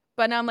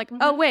 But now I'm like,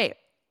 oh wait,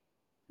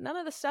 none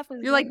of the stuff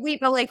is. You're like, wait,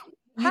 but like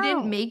you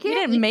didn't make it. You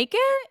didn't make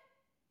it.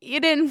 You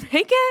didn't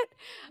make it.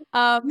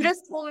 You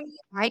just told me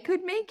I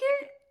could make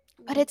it.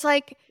 But it's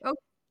like, Oh.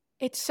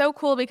 it's so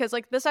cool because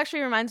like this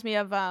actually reminds me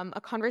of a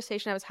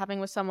conversation I was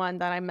having with someone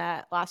that I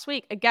met last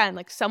week. Again,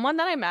 like someone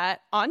that I met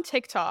on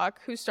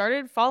TikTok who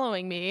started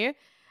following me.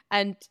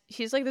 And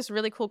he's like this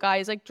really cool guy.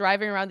 He's like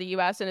driving around the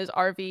US in his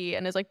RV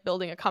and is like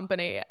building a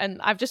company.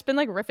 And I've just been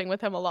like riffing with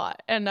him a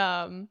lot.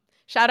 And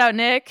shout out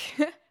Nick.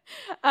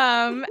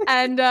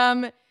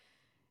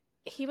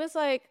 He was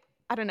like,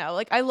 I don't know,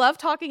 like I love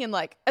talking and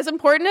like as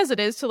important as it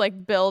is to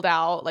like build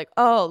out like,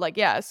 oh, like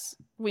yes,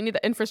 we need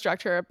the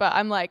infrastructure. But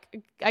I'm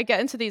like, I get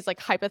into these like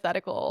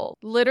hypothetical,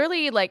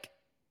 literally like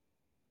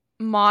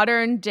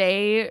modern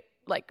day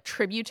like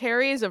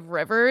tributaries of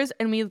rivers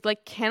and we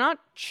like cannot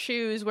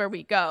choose where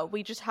we go.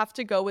 We just have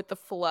to go with the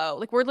flow.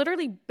 Like we're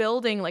literally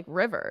building like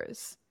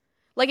rivers.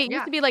 Like it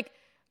used to be like,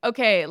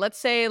 okay, let's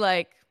say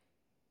like,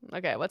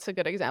 okay, what's a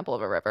good example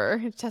of a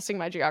river? Testing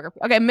my geography.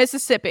 Okay,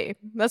 Mississippi.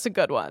 That's a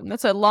good one.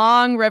 That's a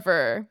long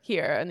river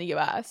here in the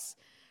US.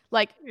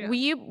 Like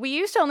we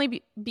used to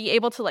only be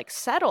able to like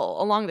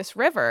settle along this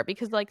river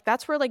because like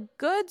that's where like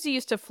goods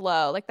used to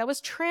flow. Like that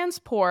was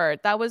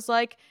transport. That was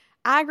like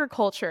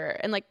agriculture.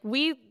 And like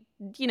we,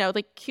 you know,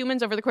 like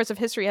humans over the course of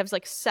history have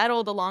like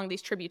settled along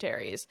these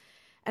tributaries.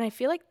 And I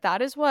feel like that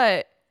is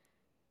what,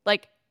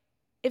 like,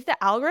 if the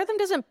algorithm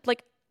doesn't,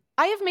 like,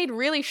 I have made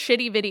really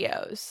shitty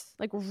videos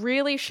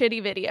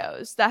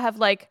that have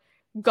like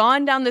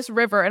gone down this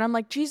river and I'm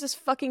like, Jesus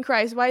fucking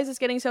Christ, why is this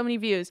getting so many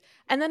views?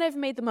 And then I've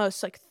made the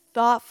most like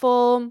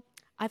thoughtful,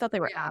 I thought they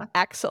were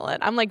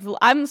excellent. I'm like,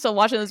 I'm still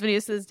watching those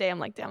videos to this day. I'm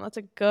like, damn, that's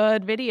a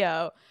good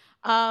video.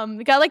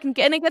 It got like, and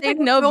it gets like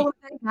no.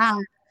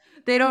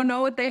 They don't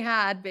know what they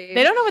had, babe.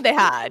 They don't know what they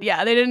had.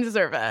 Yeah, they didn't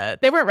deserve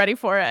it. They weren't ready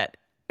for it.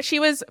 She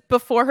was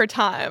before her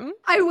time.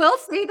 I will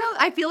say though,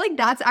 I feel like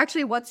that's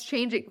actually what's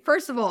changing.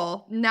 First of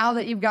all, now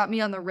that you've got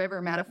me on the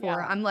river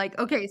metaphor, I'm like,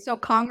 okay, so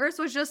Congress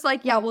was just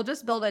like, yeah, we'll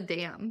just build a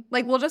dam.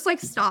 Like, we'll just like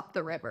stop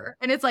the river.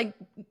 And it's like,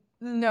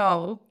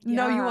 no, you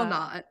will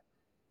not.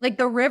 Like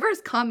the river's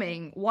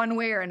coming one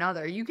way or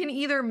another. You can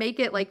either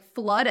make it like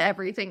flood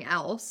everything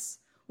else,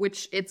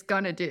 which it's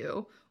gonna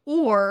do,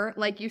 or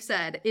like you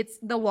said, it's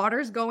the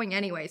water's going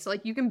anyway. So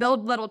like you can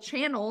build little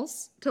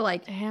channels to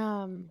like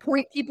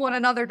point people in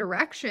another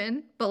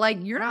direction, but like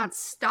you're not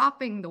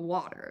stopping the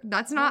water.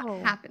 That's not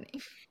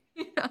happening.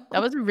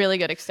 That was a really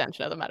good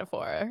extension of the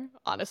metaphor.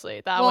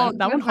 Honestly, that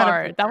one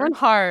hard. That one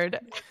hard.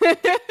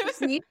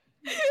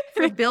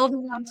 For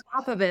building on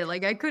top of it,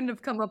 like I couldn't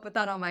have come up with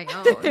that on my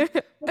own.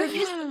 But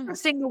it's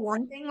interesting. The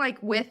one thing, like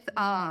with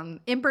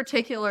in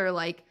particular,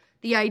 like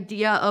the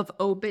idea of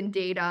open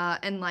data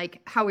and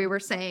like how we were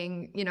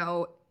saying, you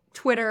know,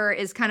 Twitter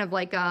is kind of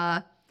like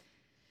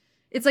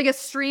it's like a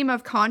stream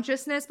of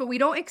consciousness, but we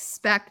don't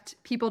expect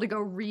people to go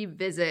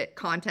revisit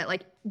content.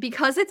 Like,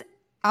 because it's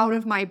out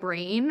of my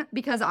brain,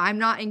 because I'm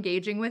not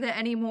engaging with it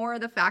anymore,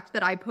 the fact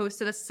that I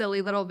posted a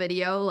silly little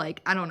video,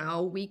 like, I don't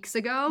know, weeks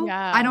ago,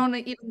 I don't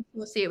even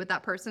associate with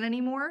that person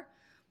anymore.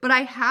 But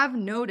I have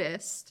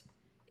noticed,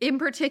 in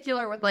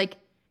particular with like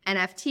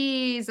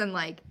NFTs and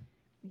like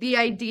the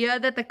idea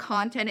that the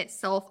content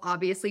itself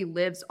obviously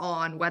lives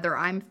on, whether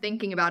I'm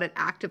thinking about it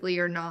actively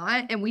or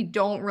not, and we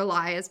don't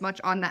rely as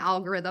much on the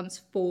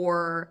algorithms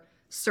for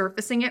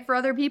surfacing it for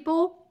other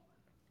people,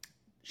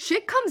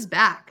 shit comes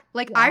back.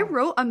 Like, I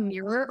wrote a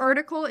Mirror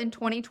article in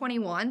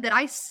 2021 that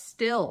I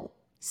still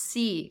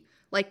see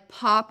like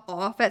pop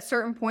off at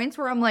certain points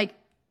where I'm like,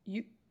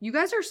 you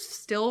guys are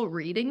still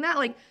reading that?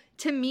 Like,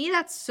 to me,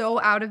 that's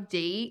so out of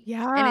date.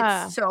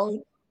 And it's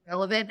so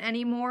relevant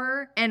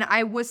anymore. And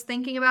I was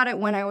thinking about it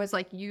when I was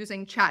like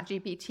using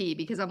ChatGPT,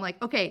 because I'm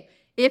like, okay,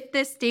 if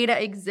this data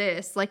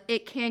exists, like,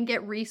 it can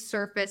get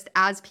resurfaced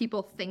as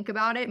people think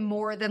about it,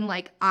 more than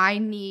like I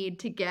need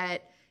to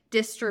get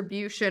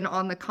distribution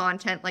on the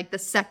content like the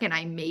second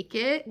I make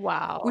it.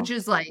 Wow. Which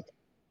is like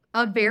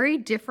a very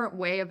different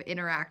way of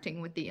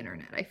interacting with the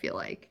internet, I feel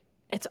like.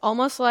 It's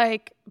almost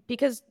like,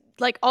 because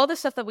like all the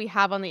stuff that we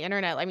have on the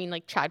internet, I mean,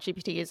 like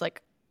ChatGPT is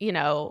like, you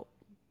know,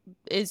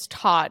 is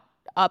taught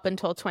up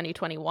until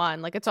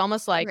 2021. Like, it's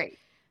almost like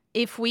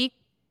if we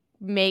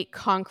make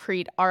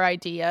concrete our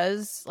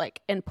ideas,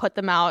 like, and put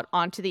them out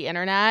onto the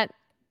internet,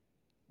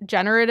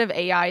 generative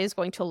AI is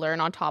going to learn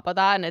on top of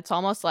that. And it's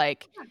almost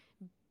like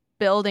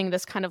building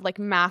this kind of like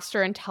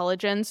master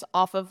intelligence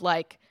off of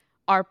like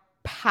our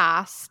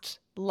past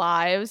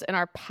lives and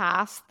our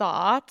past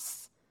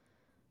thoughts.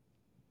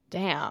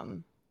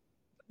 Damn.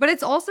 But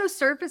it's also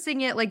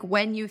surfacing it like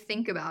when you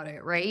think about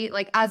it, right?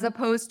 Like, as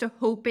opposed to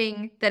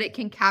hoping that it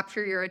can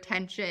capture your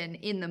attention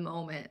in the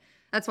moment.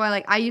 That's why,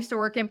 like, I used to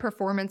work in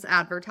performance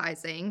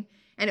advertising,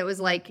 and it was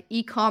like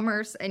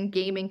e-commerce and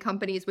gaming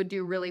companies would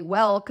do really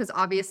well because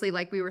obviously,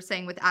 like we were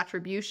saying with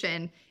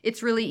attribution,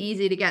 it's really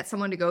easy to get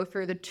someone to go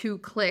through the 2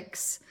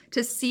 clicks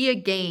to see a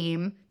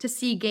game, to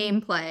see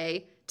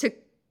gameplay, to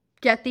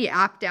get the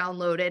app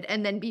downloaded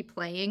and then be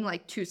playing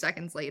like 2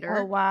 seconds later.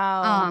 Oh,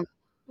 wow.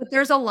 But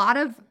there's a lot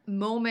of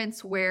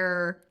moments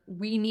where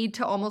we need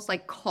to almost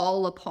like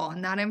call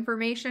upon that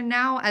information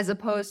now, as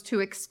opposed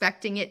to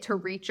expecting it to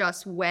reach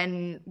us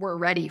when we're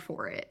ready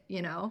for it,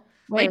 you know?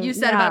 Like you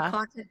said about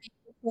content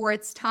before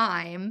its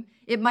time,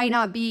 it might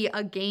not be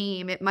a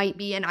game, it might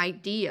be an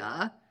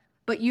idea,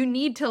 but you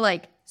need to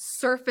like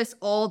surface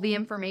all the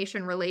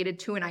information related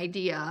to an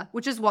idea,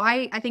 which is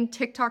why I think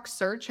TikTok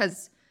search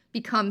has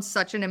become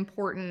such an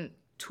important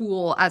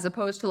tool, as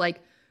opposed to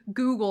like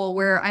Google,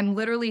 where I'm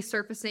literally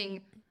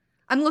surfacing,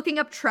 I'm looking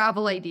up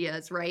travel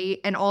ideas, right?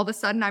 And all of a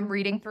sudden I'm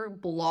reading through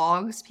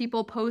blogs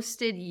people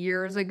posted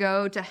years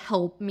ago to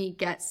help me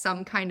get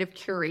some kind of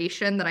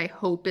curation that I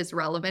hope is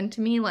relevant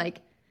to me.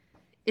 Like,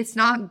 it's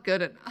not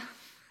good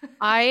enough.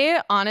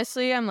 I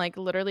honestly am like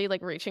literally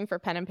like reaching for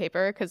pen and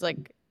paper because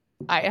like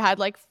I had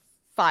like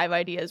 5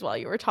 ideas while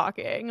you were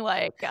talking.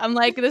 Like, I'm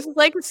like, this is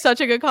like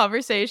such a good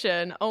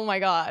conversation. Oh my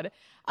God.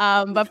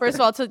 But first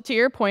of all, to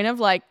your point of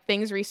like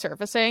things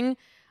resurfacing,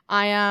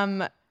 I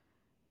am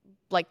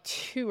like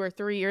 2 or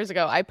 3 years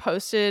ago, I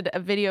posted a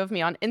video of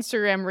me on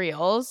Instagram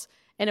Reels,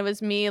 and it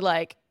was me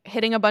like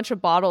hitting a bunch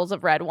of bottles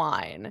of red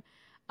wine.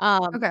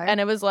 And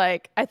it was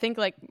like, I think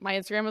like my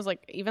Instagram was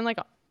like, even like,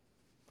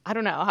 I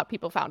don't know how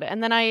people found it.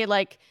 And then I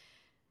like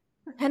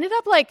ended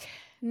up like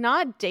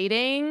not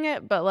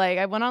dating, but like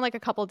I went on like a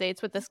couple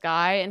dates with this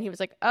guy, and he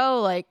was like,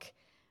 oh, like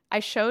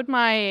I showed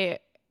my,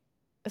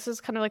 this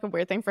is kind of like a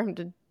weird thing for him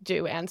to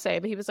do and say,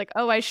 but he was like,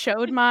 oh, I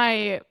showed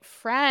my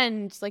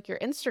friend like your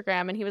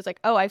Instagram, and he was like,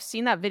 oh, I've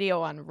seen that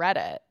video on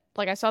Reddit.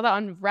 Like, I saw that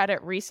on Reddit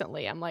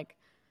recently. I'm like,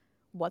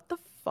 what the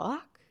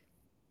fuck?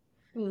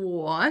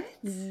 What?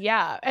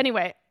 Yeah.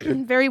 Anyway,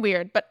 very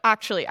weird. But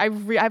actually, I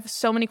have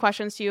so many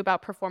questions to you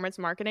about performance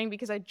marketing,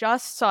 because I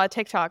just saw a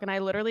TikTok, and I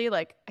literally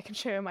like, I can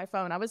show you my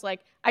phone. I was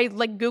like, I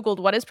like Googled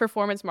what is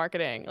performance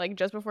marketing, like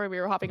just before we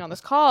were hopping on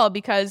this call,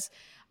 because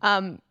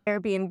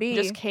Airbnb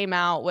just came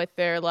out with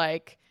their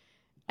like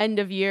end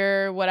of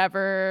year,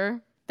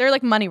 whatever. They're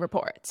like money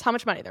reports, how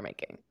much money they're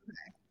making.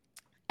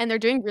 And they're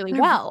doing really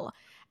well.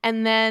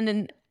 And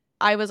then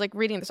I was like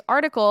reading this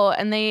article,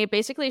 and they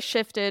basically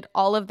shifted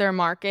all of their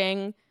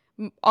marketing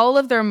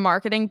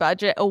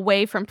budget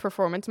away from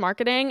performance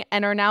marketing,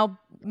 and are now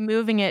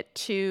moving it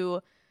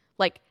to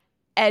like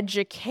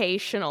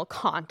educational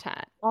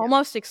content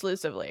almost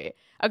exclusively.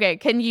 Okay,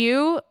 can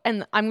you,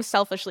 and I'm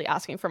selfishly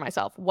asking for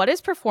myself, what is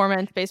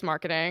performance-based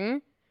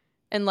marketing?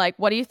 And like,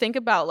 what do you think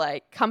about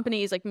like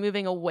companies like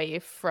moving away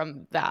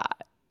from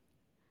that?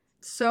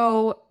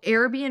 So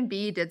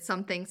Airbnb did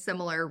something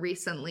similar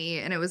recently,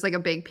 and it was like a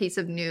big piece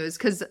of news,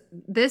 because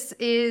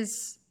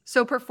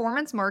so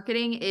performance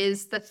marketing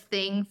is the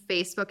thing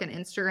Facebook and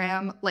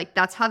Instagram, like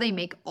that's how they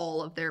make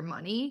all of their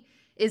money,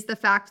 is the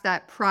fact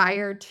that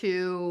prior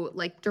to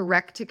like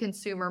direct to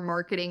consumer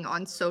marketing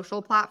on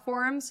social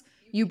platforms,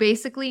 you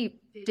basically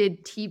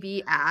did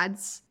TV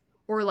ads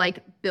or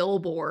like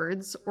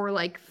billboards or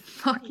like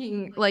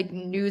fucking like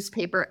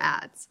newspaper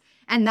ads.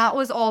 And that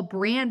was all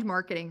brand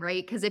marketing,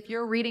 right? Because if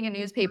you're reading a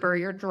newspaper,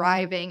 you're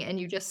driving and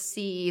you just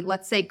see,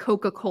 let's say,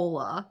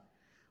 Coca-Cola,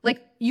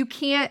 like you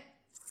can't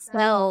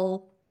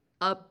sell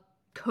a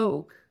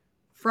Coke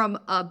from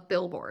a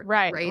billboard,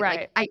 right?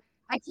 Like I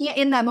can't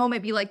in that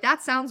moment be like,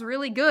 that sounds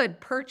really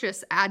good.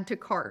 Purchase, add to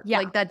cart. Yeah.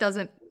 Like that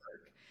doesn't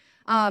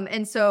work.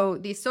 And so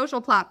these social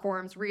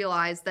platforms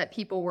realized that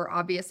people were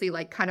obviously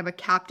like kind of a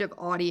captive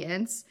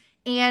audience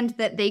and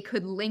that they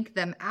could link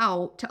them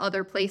out to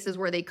other places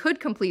where they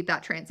could complete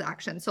that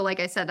transaction. So like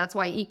I said, that's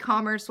why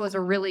e-commerce was a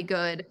really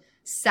good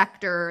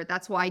sector.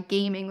 That's why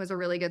gaming was a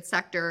really good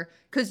sector,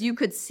 because you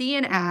could see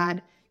an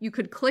ad, you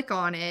could click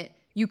on it,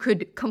 you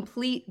could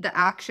complete the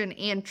action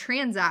and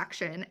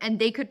transaction, and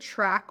they could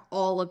track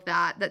all of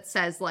that. That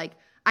says like,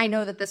 I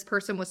know that this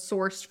person was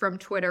sourced from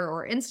Twitter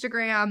or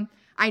Instagram.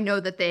 I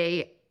know that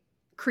they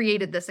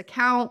created this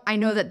account. I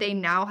know that they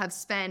now have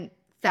spent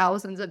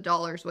thousands of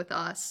dollars with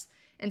us.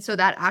 And so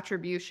that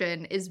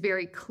attribution is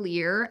very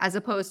clear, as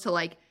opposed to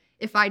like,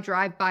 if I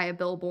drive by a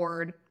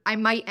billboard, I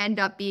might end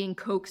up being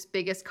Coke's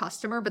biggest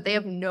customer, but they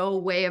have no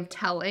way of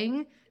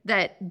telling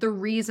that the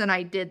reason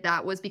I did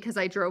that was because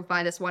I drove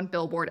by this one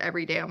billboard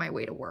every day on my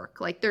way to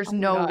work. Like there's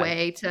no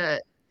way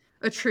to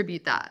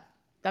attribute that.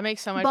 That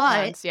makes so much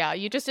sense. Yeah,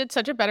 you just did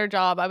such a better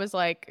job. I was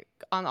like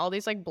on all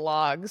these like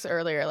blogs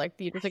earlier, like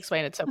you just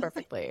explained it so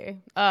perfectly.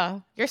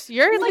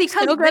 You're like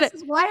so good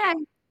at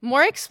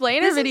more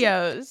explainer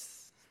videos.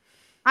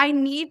 I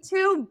need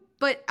to,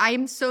 but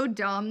I'm so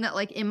dumb that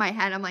like in my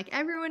head I'm like,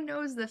 everyone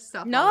knows this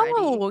stuff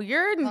already.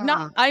 You're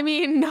not. I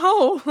mean,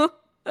 no.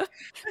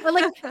 But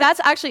like that's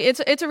actually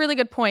it's a really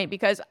good point,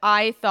 because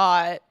I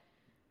thought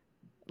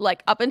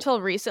like up until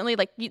recently,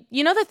 like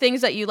you know the things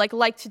that you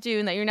like to do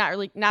and that you're not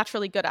really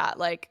naturally good at.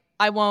 Like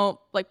I won't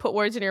like put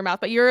words in your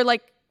mouth, but you're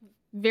like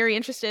very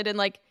interested in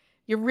like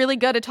you're really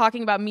good at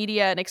talking about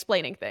media and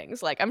explaining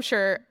things. Like I'm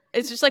sure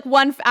it's just like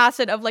one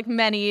facet of like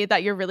many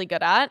that you're really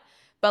good at.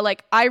 But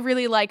like I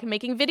really like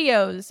making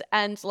videos,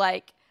 and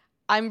like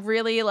I'm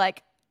really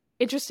like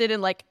interested in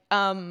like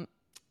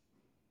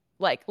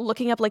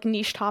looking up like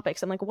niche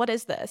topics. I'm like, what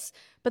is this?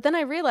 But then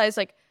I realized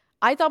like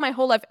I thought my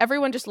whole life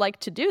everyone just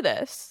liked to do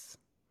this.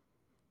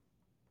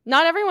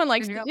 Not everyone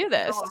likes to do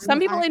this. Some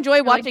people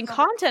enjoy watching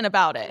content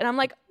about it. And I'm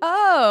like,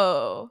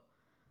 oh,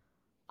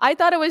 I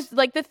thought it was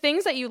like the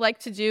things that you like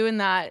to do and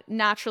that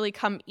naturally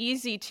come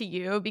easy to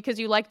you because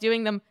you like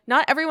doing them.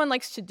 Not everyone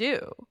likes to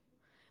do.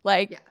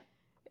 Like,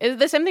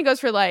 the same thing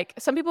goes for like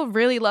some people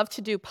really love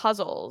to do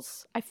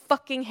puzzles. I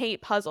fucking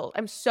hate puzzles.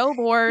 I'm so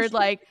bored.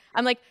 Like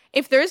I'm like,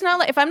 if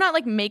I'm not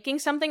like making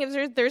something,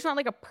 if there's not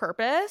like a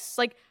purpose,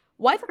 like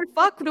why the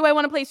fuck do I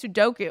want to play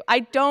Sudoku?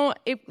 I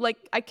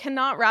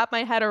cannot wrap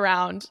my head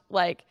around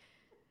like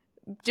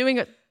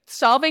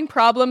solving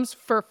problems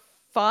for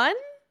fun,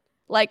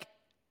 like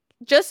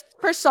just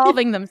for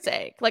solving them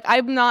sake. Like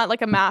I'm not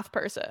like a math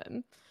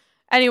person.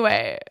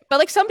 Anyway, but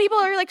like some people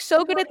are like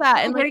so good at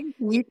that and like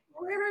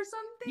or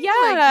something. Yeah,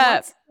 like,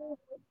 what's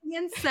the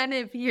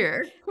incentive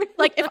here?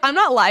 Like if I'm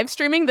not live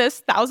streaming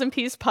this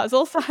 1,000-piece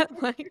puzzle set,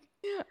 like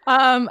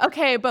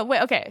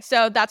okay,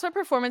 so that's what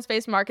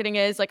performance-based marketing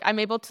is. Like I'm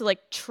able to like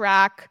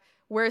track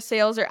where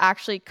sales are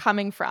actually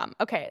coming from.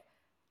 Okay,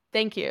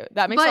 thank you,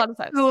 that makes a lot of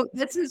sense. So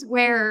this is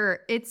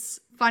where it's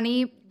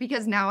funny,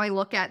 because now I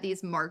look at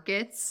these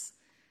markets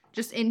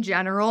just in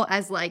general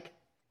as like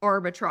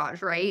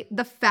arbitrage, right?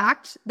 The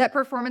fact that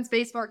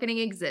performance-based marketing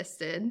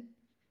existed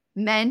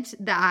meant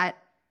that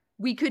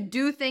we could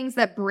do things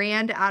that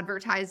brand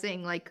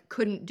advertising like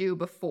couldn't do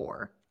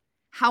before.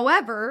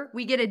 However,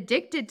 we get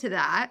addicted to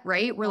that,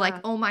 right? We're like,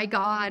 oh my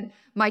God,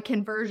 my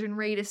conversion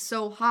rate is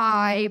so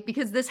high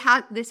because this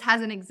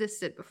hasn't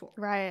existed before.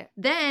 Right.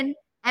 Then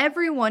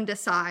everyone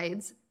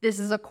decides this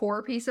is a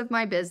core piece of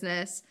my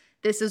business.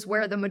 This is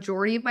where the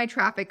majority of my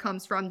traffic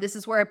comes from. This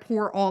is where I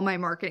pour all my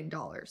marketing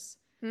dollars.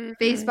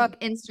 Mm-hmm. Facebook,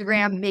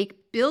 Instagram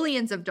make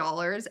billions of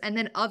dollars, and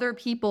then other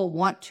people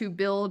want to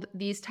build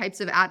these types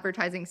of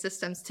advertising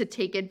systems to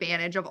take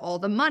advantage of all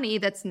the money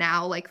that's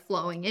now like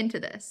flowing into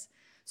this.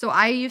 So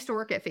I used to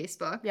work at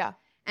Facebook. Yeah.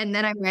 And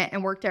then I went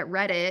and worked at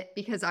Reddit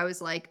because I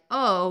was like,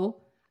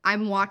 oh,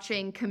 I'm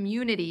watching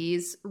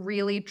communities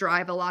really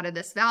drive a lot of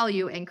this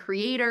value, and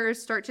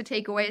creators start to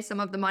take away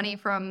some of the money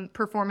from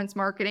performance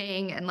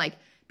marketing, and like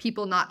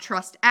people not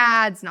trust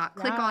ads, not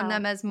click on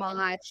them as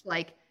much.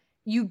 Like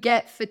you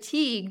get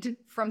fatigued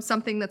from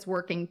something that's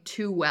working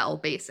too well,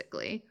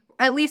 basically,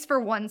 at least for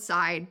one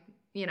side,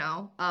 you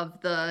know, of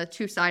the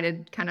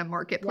two-sided kind of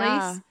marketplace.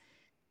 Yeah.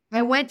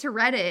 I went to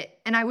Reddit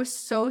and I was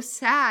so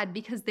sad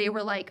because they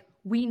were like,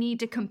 we need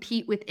to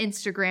compete with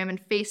Instagram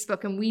and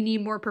Facebook and we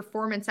need more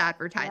performance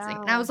advertising.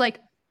 Wow. And I was like,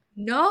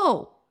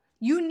 no,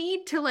 you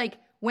need to like,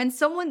 when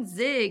someone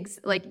zigs,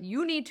 like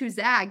you need to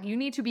zag, you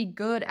need to be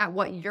good at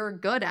what you're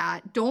good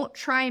at. Don't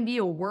try and be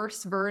a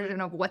worse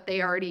version of what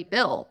they already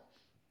built.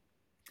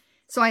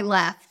 So I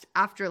left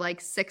after like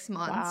 6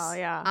 months. Wow,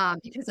 yeah.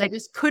 Because I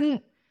just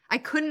couldn't I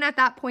couldn't at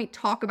that point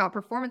talk about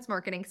performance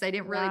marketing because I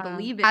didn't really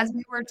believe it. As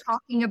we were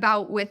talking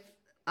about with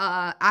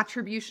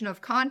attribution of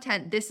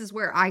content, this is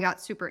where I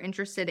got super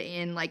interested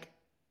in, like,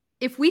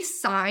 if we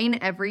sign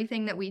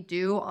everything that we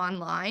do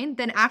online,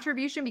 then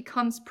attribution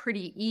becomes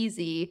pretty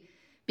easy,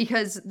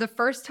 because the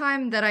first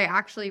time that I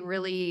actually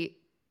really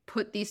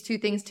put these two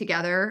things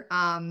together,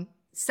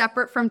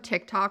 separate from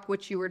TikTok,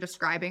 which you were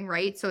describing,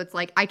 right? So it's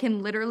like I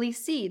can literally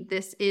see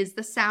this is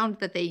the sound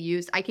that they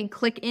used. I can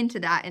click into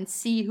that and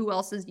see who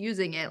else is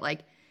using it.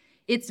 Like,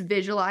 it's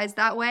visualized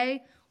that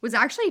way. Was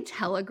actually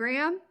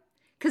Telegram,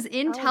 because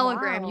in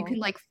Telegram you can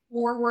like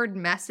forward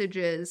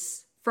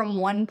messages from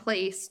one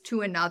place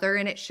to another,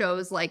 and it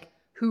shows like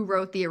who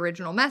wrote the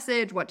original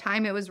message, what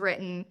time it was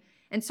written.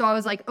 And so I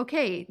was like,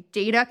 okay,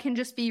 data can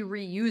just be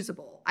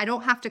reusable. I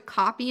don't have to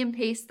copy and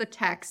paste the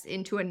text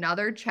into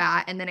another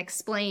chat and then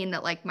explain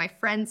that like my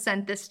friend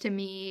sent this to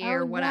me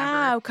or whatever.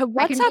 Wow, because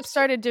WhatsApp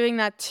started doing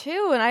that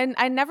too, and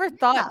I never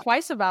thought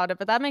twice about it,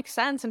 but that makes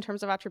sense in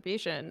terms of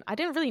attribution. I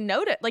didn't really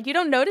notice. Like, you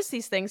don't notice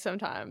these things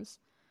sometimes.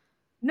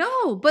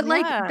 No, but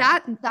like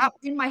that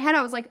in my head,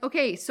 I was like,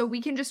 okay, so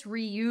we can just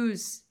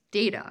reuse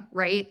data,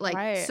 right?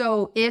 Like,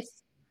 so if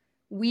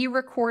we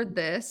record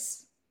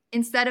this,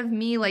 instead of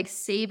me like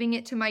saving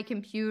it to my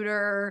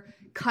computer,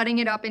 cutting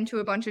it up into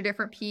a bunch of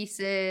different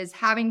pieces,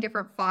 having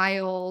different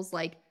files,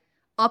 like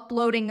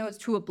uploading those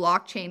to a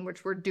blockchain,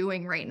 which we're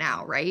doing right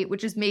now, right?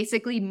 Which is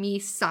basically me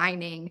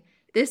signing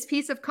this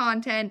piece of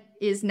content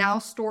is now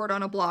stored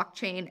on a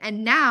blockchain,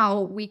 and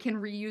now we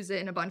can reuse it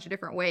in a bunch of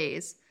different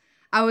ways.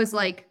 I was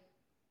like,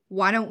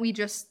 why don't we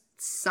just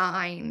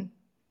sign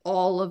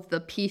all of the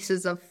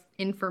pieces of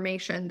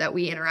information that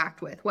we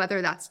interact with,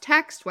 whether that's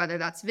text, whether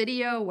that's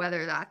video,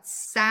 whether that's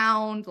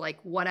sound, like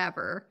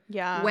whatever.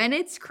 Yeah. When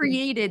it's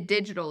created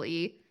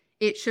digitally,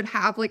 it should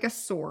have like a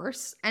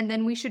source, and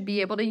then we should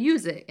be able to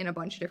use it in a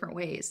bunch of different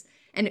ways.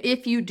 And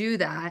if you do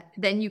that,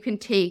 then you can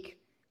take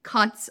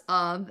cuts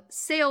of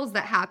sales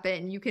that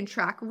happen. You can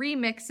track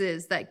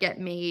remixes that get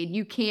made.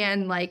 You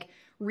can like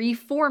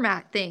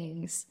reformat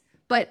things.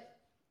 But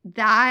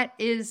that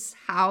is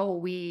how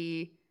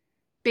we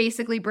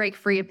basically break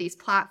free of these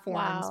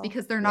platforms,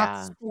 because they're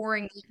not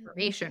storing the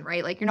information,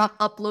 right? Like, you're not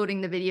uploading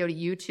the video to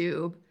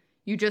YouTube.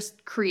 You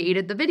just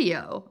created the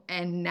video,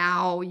 and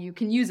now you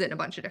can use it in a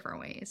bunch of different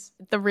ways.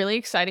 The really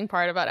exciting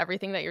part about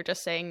everything that you're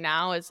just saying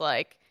now is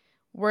like,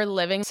 we're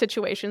living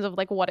situations of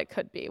like what it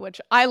could be,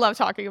 which I love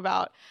talking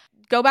about.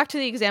 Go back to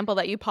the example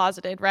that you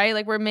posited, right?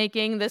 Like, we're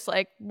making this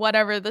like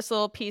whatever, this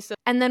little piece of,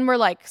 and then we're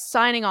like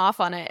signing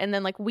off on it, and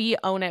then like we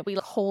own it. We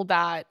hold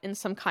that in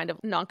some kind of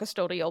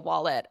non-custodial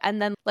wallet.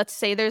 And then let's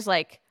say there's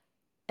like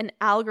an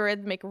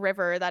algorithmic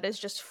river that is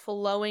just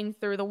flowing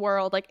through the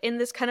world, like in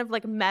this kind of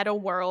like meta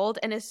world,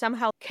 and is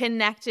somehow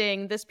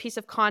connecting this piece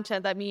of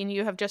content that me and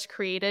you have just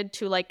created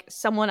to like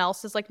someone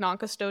else's like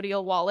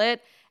non-custodial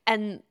wallet.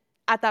 And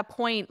at that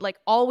point, like,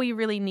 all we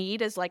really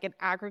need is like an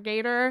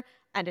aggregator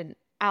and an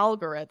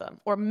algorithm,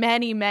 or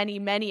many, many,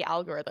 many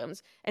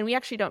algorithms. And we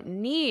actually don't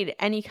need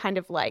any kind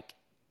of like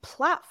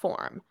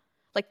platform.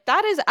 Like,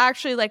 that is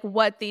actually like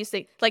what these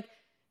things, like,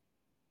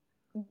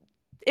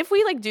 if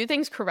we like do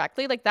things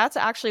correctly, like that's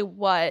actually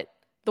what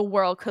the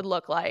world could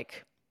look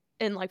like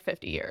in like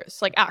 50 years,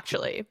 like,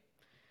 actually,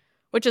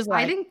 which is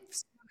like, I think,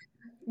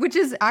 which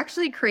is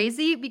actually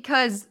crazy,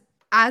 because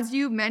as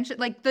you mentioned,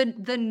 like the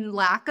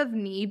lack of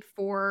need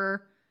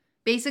for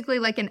basically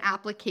like an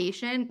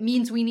application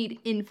means we need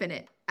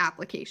infinite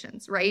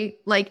applications, right?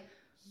 Like,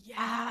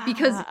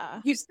 because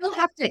you still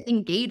have to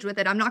engage with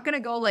it. I'm not going to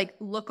go like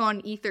look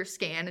on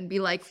Etherscan and be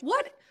like,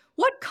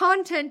 what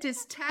content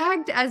is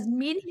tagged as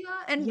media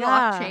and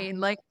blockchain?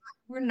 Like,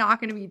 we're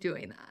not going to be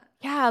doing that.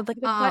 Yeah,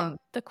 like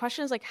the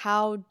question is like,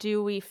 how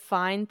do we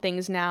find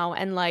things now?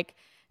 And like,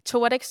 to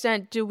what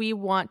extent do we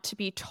want to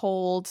be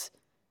told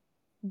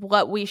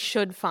what we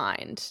should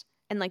find?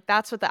 And like,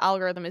 that's what the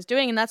algorithm is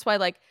doing. And that's why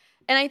like,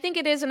 and I think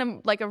it is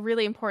like a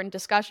really important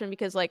discussion,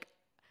 because like,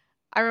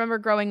 I remember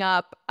growing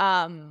up,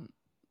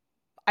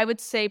 I would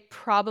say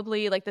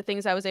probably like the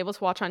things I was able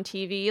to watch on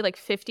TV, like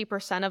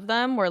 50% of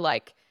them were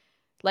like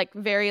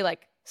very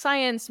like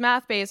science,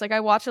 math based. Like, I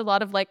watched a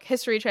lot of like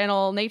History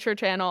Channel, Nature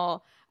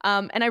Channel.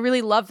 And I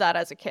really loved that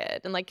as a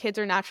kid. And like, kids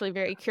are naturally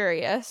very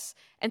curious.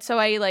 And so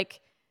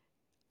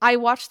I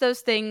watched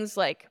those things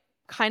like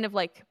kind of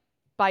like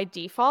by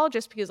default,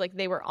 just because like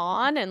they were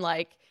on, and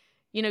like,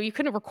 you know, you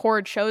couldn't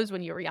record shows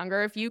when you were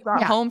younger. If you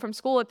got home from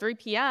school at 3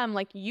 p.m.,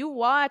 like, you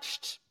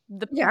watched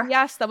the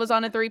PBS that was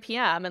on at 3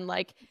 p.m. and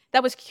like,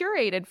 that was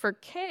curated for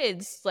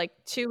kids, like,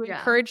 to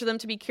encourage them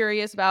to be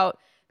curious about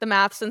the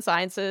maths and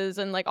sciences.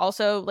 And like,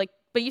 also like,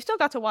 but you still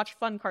got to watch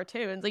fun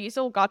cartoons. Like, you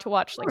still got to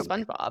watch like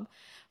SpongeBob.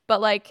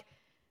 But like,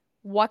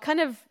 what kind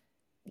of,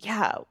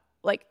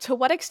 like, to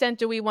what extent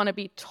do we want to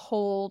be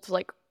told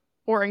like,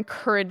 or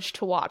encouraged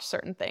to watch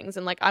certain things?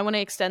 And like, I want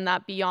to extend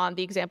that beyond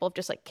the example of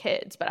just like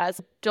kids, but as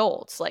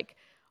adults, like,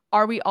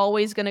 are we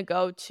always going to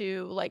go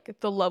to like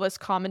the lowest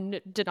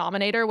common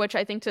denominator, which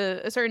I think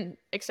to a certain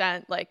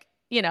extent, like,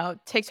 you know,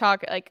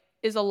 TikTok like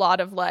is a lot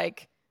of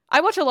like,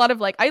 I watch a lot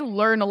of I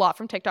learn a lot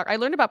from TikTok. I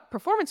learned about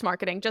performance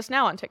marketing just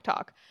now on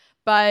TikTok.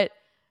 But,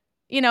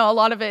 a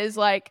lot of it is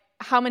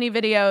how many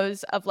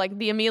videos of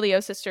the Emilio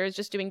sisters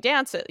just doing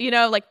dances,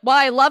 while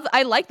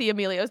I like the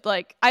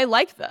Emilios, I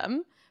like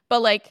them,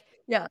 but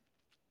yeah,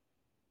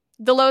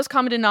 the lowest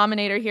common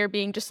denominator here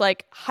being just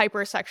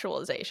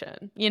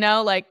hypersexualization,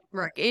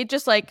 right. it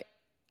just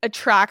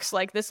attracts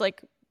this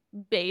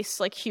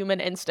base human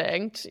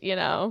instinct,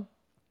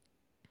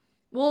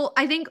 Well,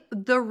 I think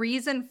the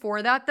reason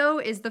for that, though,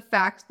 is the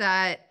fact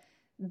that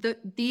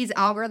these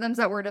algorithms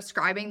that we're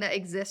describing that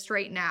exist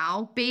right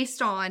now,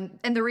 based on,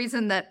 and the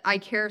reason that I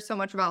care so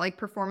much about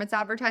performance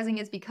advertising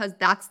is because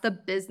that's the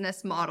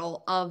business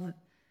model of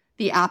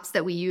the apps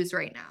that we use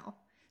right now.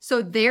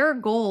 So their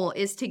goal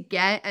is to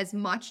get as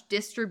much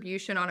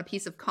distribution on a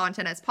piece of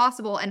content as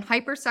possible. And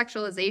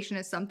hypersexualization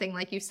is something,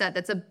 like you said,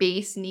 that's a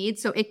base need.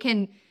 So it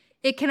can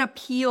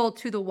appeal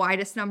to the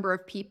widest number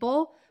of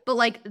people,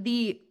 but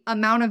the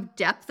amount of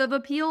depth of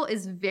appeal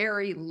is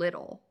very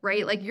little,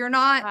 right? You're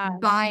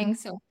not buying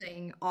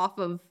something off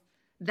of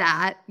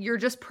that. You're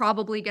just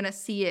probably going to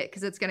see it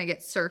because it's going to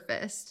get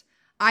surfaced.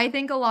 I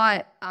think a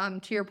lot,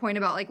 to your point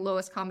about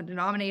lowest common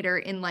denominator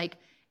in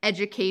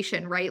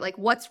education, right?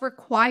 What's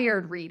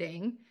required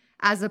reading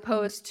as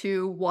opposed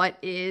to what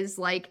is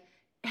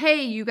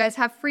hey, you guys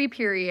have free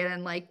period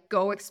and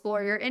go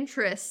explore your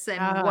interests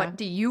and what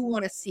do you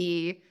want to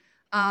see?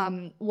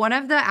 One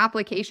of the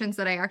applications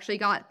that I actually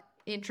got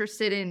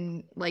interested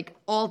in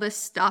all this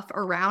stuff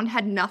around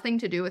had nothing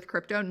to do with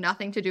crypto,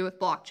 nothing to do with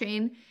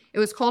blockchain. It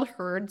was called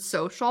Herd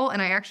Social,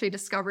 and I actually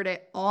discovered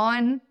it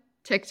on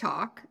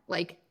TikTok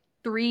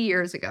 3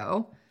 years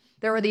ago.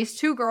 There were these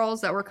two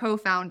girls that were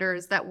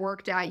co-founders that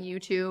worked at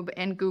YouTube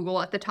and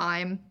Google at the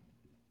time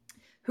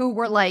who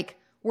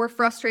were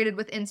frustrated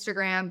with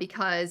Instagram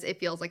because it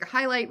feels like a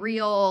highlight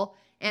reel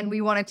and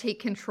we want to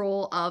take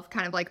control of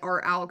kind of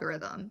our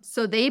algorithm.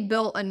 So they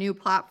built a new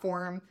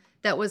platform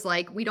that was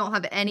we don't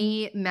have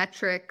any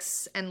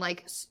metrics and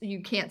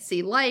you can't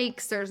see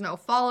likes, there's no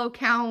follow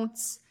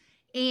counts.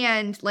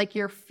 And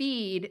your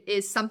feed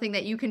is something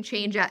that you can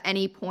change at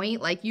any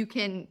point. You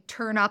can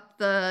turn up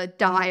the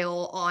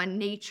dial on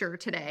nature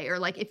today, or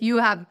if you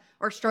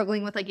are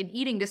struggling with an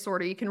eating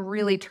disorder, you can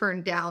really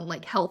turn down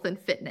health and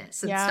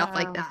fitness and stuff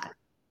like that.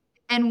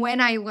 And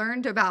when I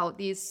learned about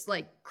these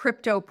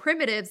crypto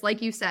primitives,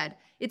 like you said,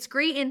 it's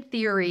great in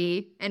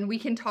theory and we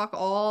can talk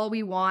all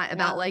we want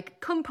about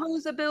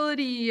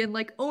composability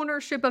and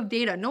ownership of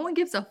data. No one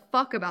gives a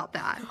fuck about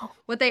that.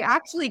 What they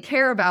actually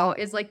care about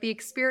is the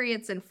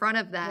experience in front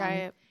of them.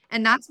 Right.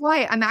 And that's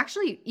why I'm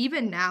actually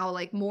even now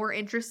more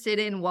interested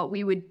in what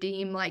we would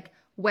deem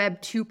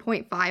Web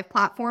 2.5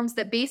 platforms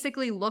that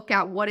basically look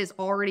at what is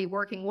already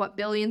working, what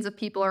billions of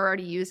people are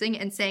already using,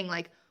 and saying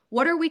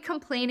what are we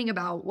complaining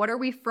about? What are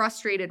we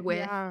frustrated with?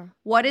 Yeah.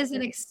 What is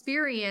an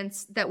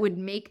experience that would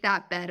make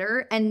that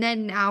better? And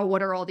then now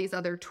what are all these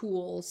other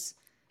tools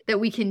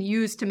that we can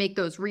use to make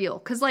those real?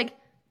 Because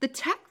the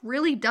tech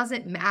really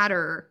doesn't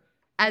matter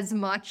as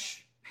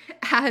much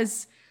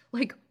as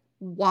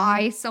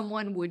why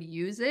someone would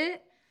use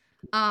it.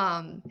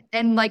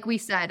 And like we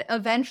said,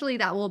 eventually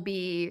that will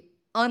be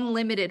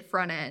unlimited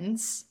front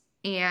ends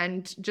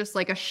and just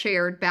a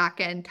shared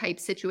backend type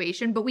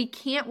situation. But we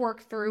can't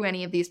work through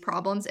any of these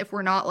problems if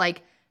we're not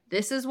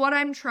this is what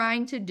I'm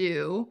trying to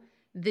do.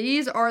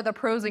 These are the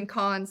pros and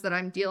cons that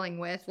I'm dealing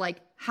with.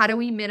 How do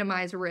we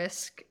minimize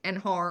risk and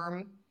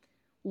harm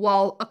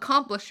while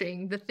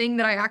accomplishing the thing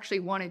that I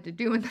actually wanted to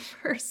do in the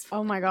first place?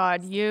 Oh my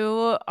God,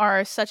 you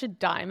are such a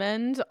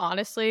diamond.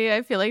 Honestly,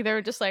 I feel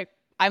they're just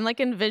I'm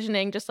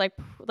envisioning just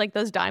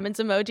those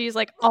diamonds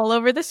emojis all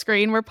over the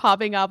screen were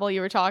popping up while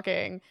you were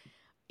talking.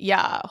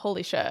 Yeah,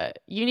 holy shit.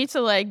 You need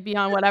to be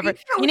on whatever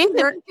you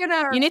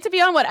need to be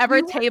on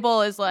whatever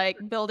table is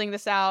building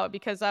this out,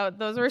 because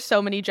those were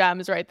so many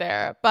gems right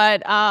there.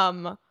 But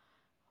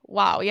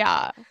wow,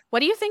 yeah. What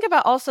do you think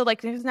about also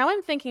because now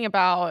I'm thinking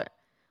about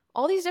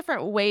all these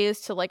different ways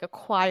to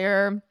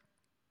acquire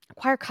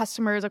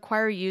customers,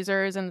 acquire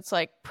users, and it's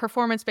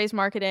performance-based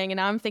marketing, and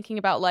now I'm thinking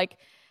about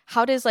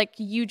how does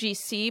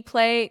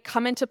UGC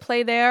come into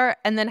play there,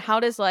 and then how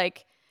does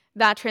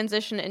that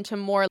transition into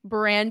more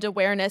brand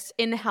awareness,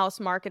 in-house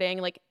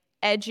marketing,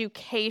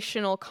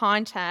 educational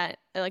content,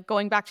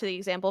 going back to the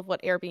example of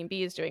what Airbnb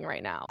is doing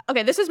right now.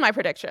 Okay, this is my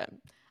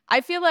prediction.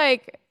 I feel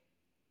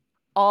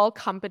all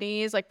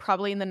companies,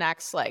 probably in the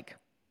next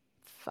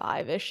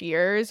 5-ish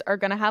years, are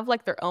gonna have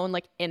their own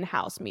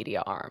in-house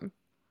media arm.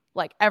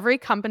 Every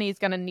company is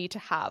gonna need to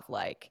have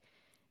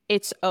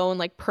its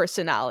own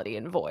personality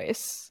and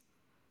voice.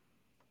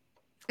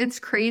 It's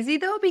crazy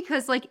though,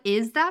 because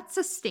is that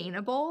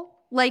sustainable?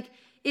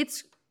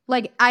 It's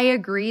I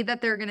agree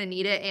that they're going to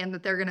need it and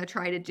that they're going to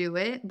try to do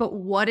it, but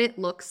what it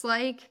looks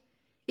like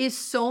is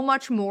so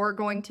much more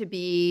going to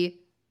be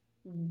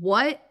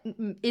what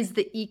is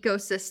the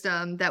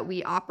ecosystem that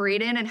we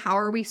operate in and how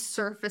are we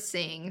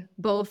surfacing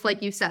both,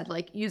 like you said,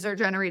 user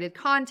generated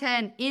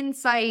content,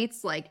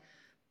 insights,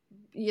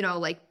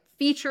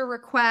 feature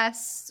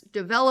requests,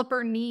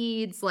 developer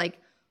needs,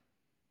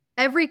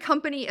 every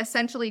company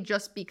essentially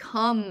just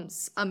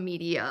becomes a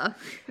media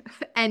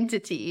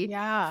entity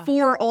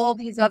for all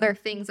these other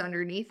things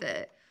underneath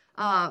it.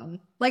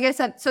 Like I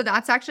said, so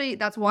that's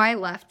why I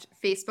left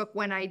Facebook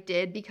when I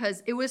did,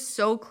 because it was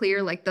so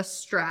clear, like the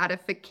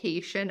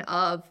stratification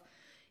of,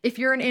 if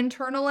you're an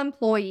internal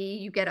employee,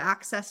 you get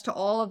access to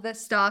all of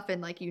this stuff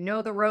and like, you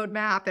know, the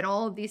roadmap and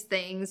all of these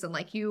things, and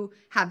like you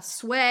have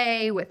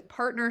sway with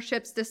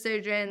partnerships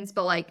decisions,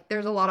 but like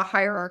there's a lot of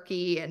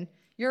hierarchy and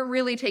you're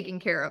really taken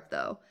care of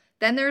though.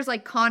 Then there's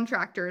like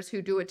contractors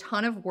who do a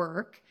ton of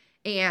work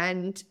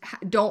and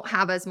don't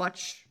have as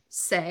much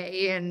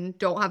say and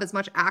don't have as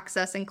much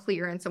access and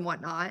clearance and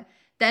whatnot.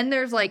 Then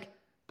there's like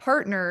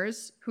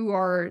partners who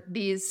are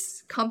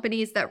these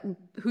companies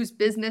whose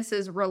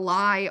businesses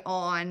rely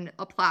on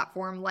a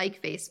platform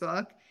like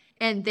Facebook,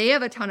 and they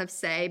have a ton of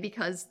say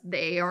because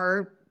they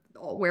are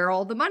where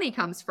all the money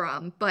comes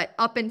from. But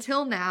up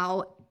until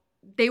now,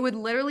 they would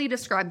literally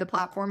describe the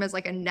platform as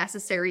like a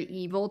necessary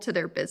evil to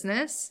their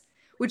business,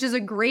 which is a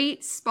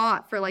great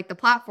spot for like the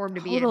platform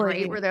to be in,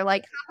 right? Where they're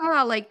like,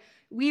 like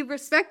we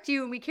respect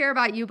you and we care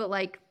about you, but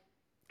like,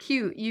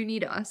 cute, you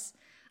need us.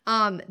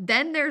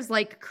 Then there's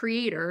like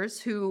creators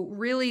who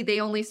really they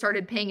only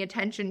started paying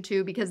attention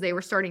to because they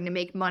were starting to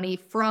make money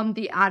from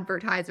the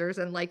advertisers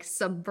and like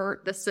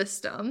subvert the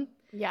system.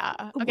 Yeah.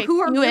 Okay.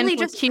 Who are really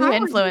just Q power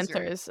influencers.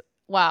 Users.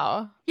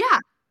 Wow. Yeah.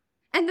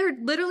 And they're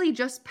literally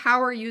just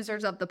power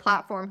users of the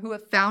platform who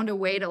have found a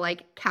way to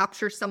like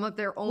capture some of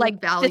their own like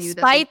value.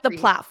 Despite the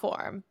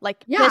platform.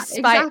 Like,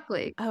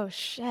 exactly. Oh,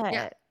 shit.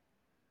 Yeah.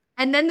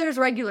 And then there's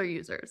regular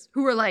users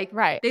who are like,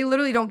 they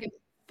literally don't give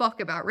a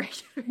fuck about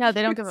regular No,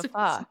 they don't users. give a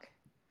fuck.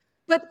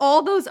 But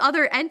all those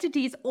other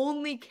entities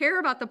only care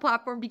about the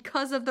platform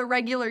because of the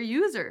regular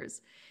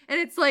users.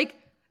 And it's like,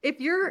 if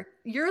you're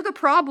the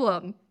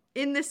problem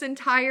in this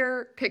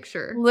entire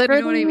picture.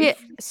 Literally, you know what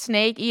I mean?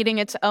 Snake eating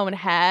its own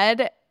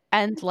head,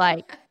 and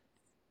like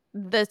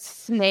the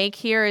snake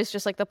here is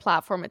just like the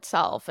platform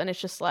itself, and it's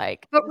just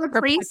like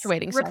replace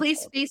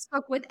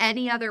Facebook with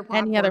any other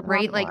platform,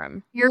 right? Like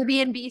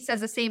Airbnb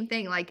says the same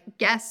thing. Like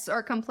guests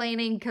are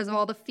complaining because of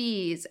all the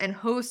fees, and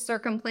hosts are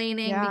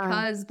complaining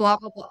because blah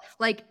blah blah.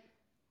 Like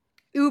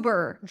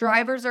Uber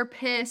drivers are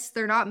pissed;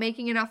 they're not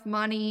making enough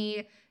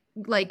money.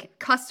 Like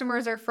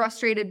customers are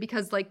frustrated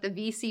because like the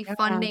VC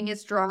funding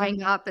is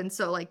drying up, and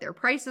so like their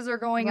prices are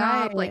going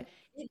up. Like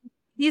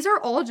these are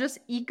all just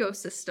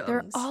ecosystems.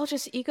 They're all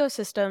just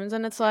ecosystems,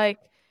 and it's like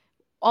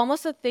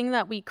almost a thing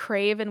that we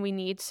crave and we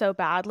need so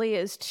badly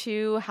is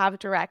to have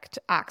direct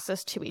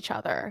access to each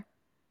other.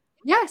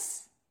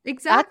 Yes,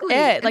 exactly.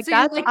 That's it. Like so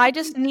that's like, I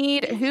just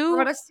need who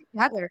brought us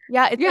together.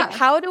 Yeah, it's like,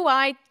 how do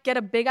I get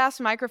a big ass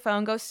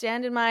microphone, go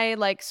stand in my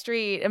like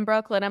street in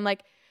Brooklyn? I'm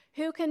like,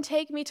 who can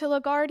take me to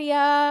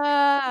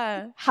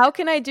LaGuardia? How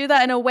can I do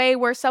that in a way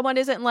where someone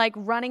isn't like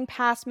running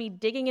past me,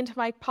 digging into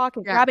my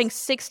pocket, grabbing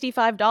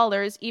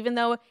 $65, even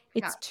though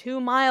it's 2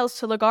 miles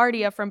to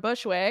LaGuardia from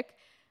Bushwick?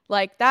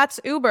 Like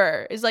that's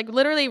Uber is like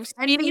literally.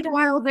 And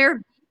meanwhile,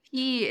 their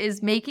VP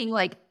is making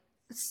like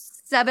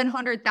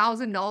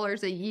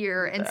 $700,000 a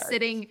year and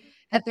sitting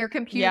at their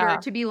computer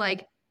to be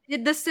like,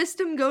 did the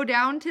system go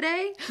down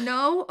today?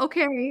 No?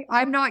 Okay,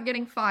 I'm not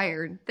getting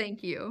fired.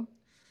 Thank you.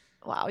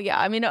 Wow, yeah.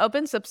 I mean, it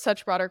opens up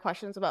such broader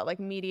questions about like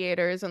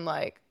mediators and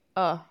like,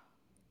 oh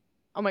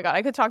my God,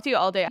 I could talk to you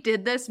all day. I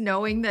did this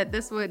knowing that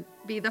this would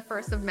be the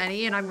first of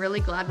many, and I'm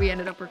really glad we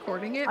ended up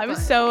recording it. I'm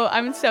so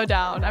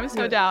down. I'm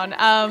so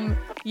down.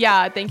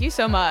 Yeah, thank you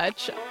so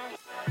much.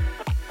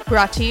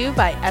 Brought to you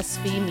by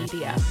SV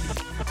Media.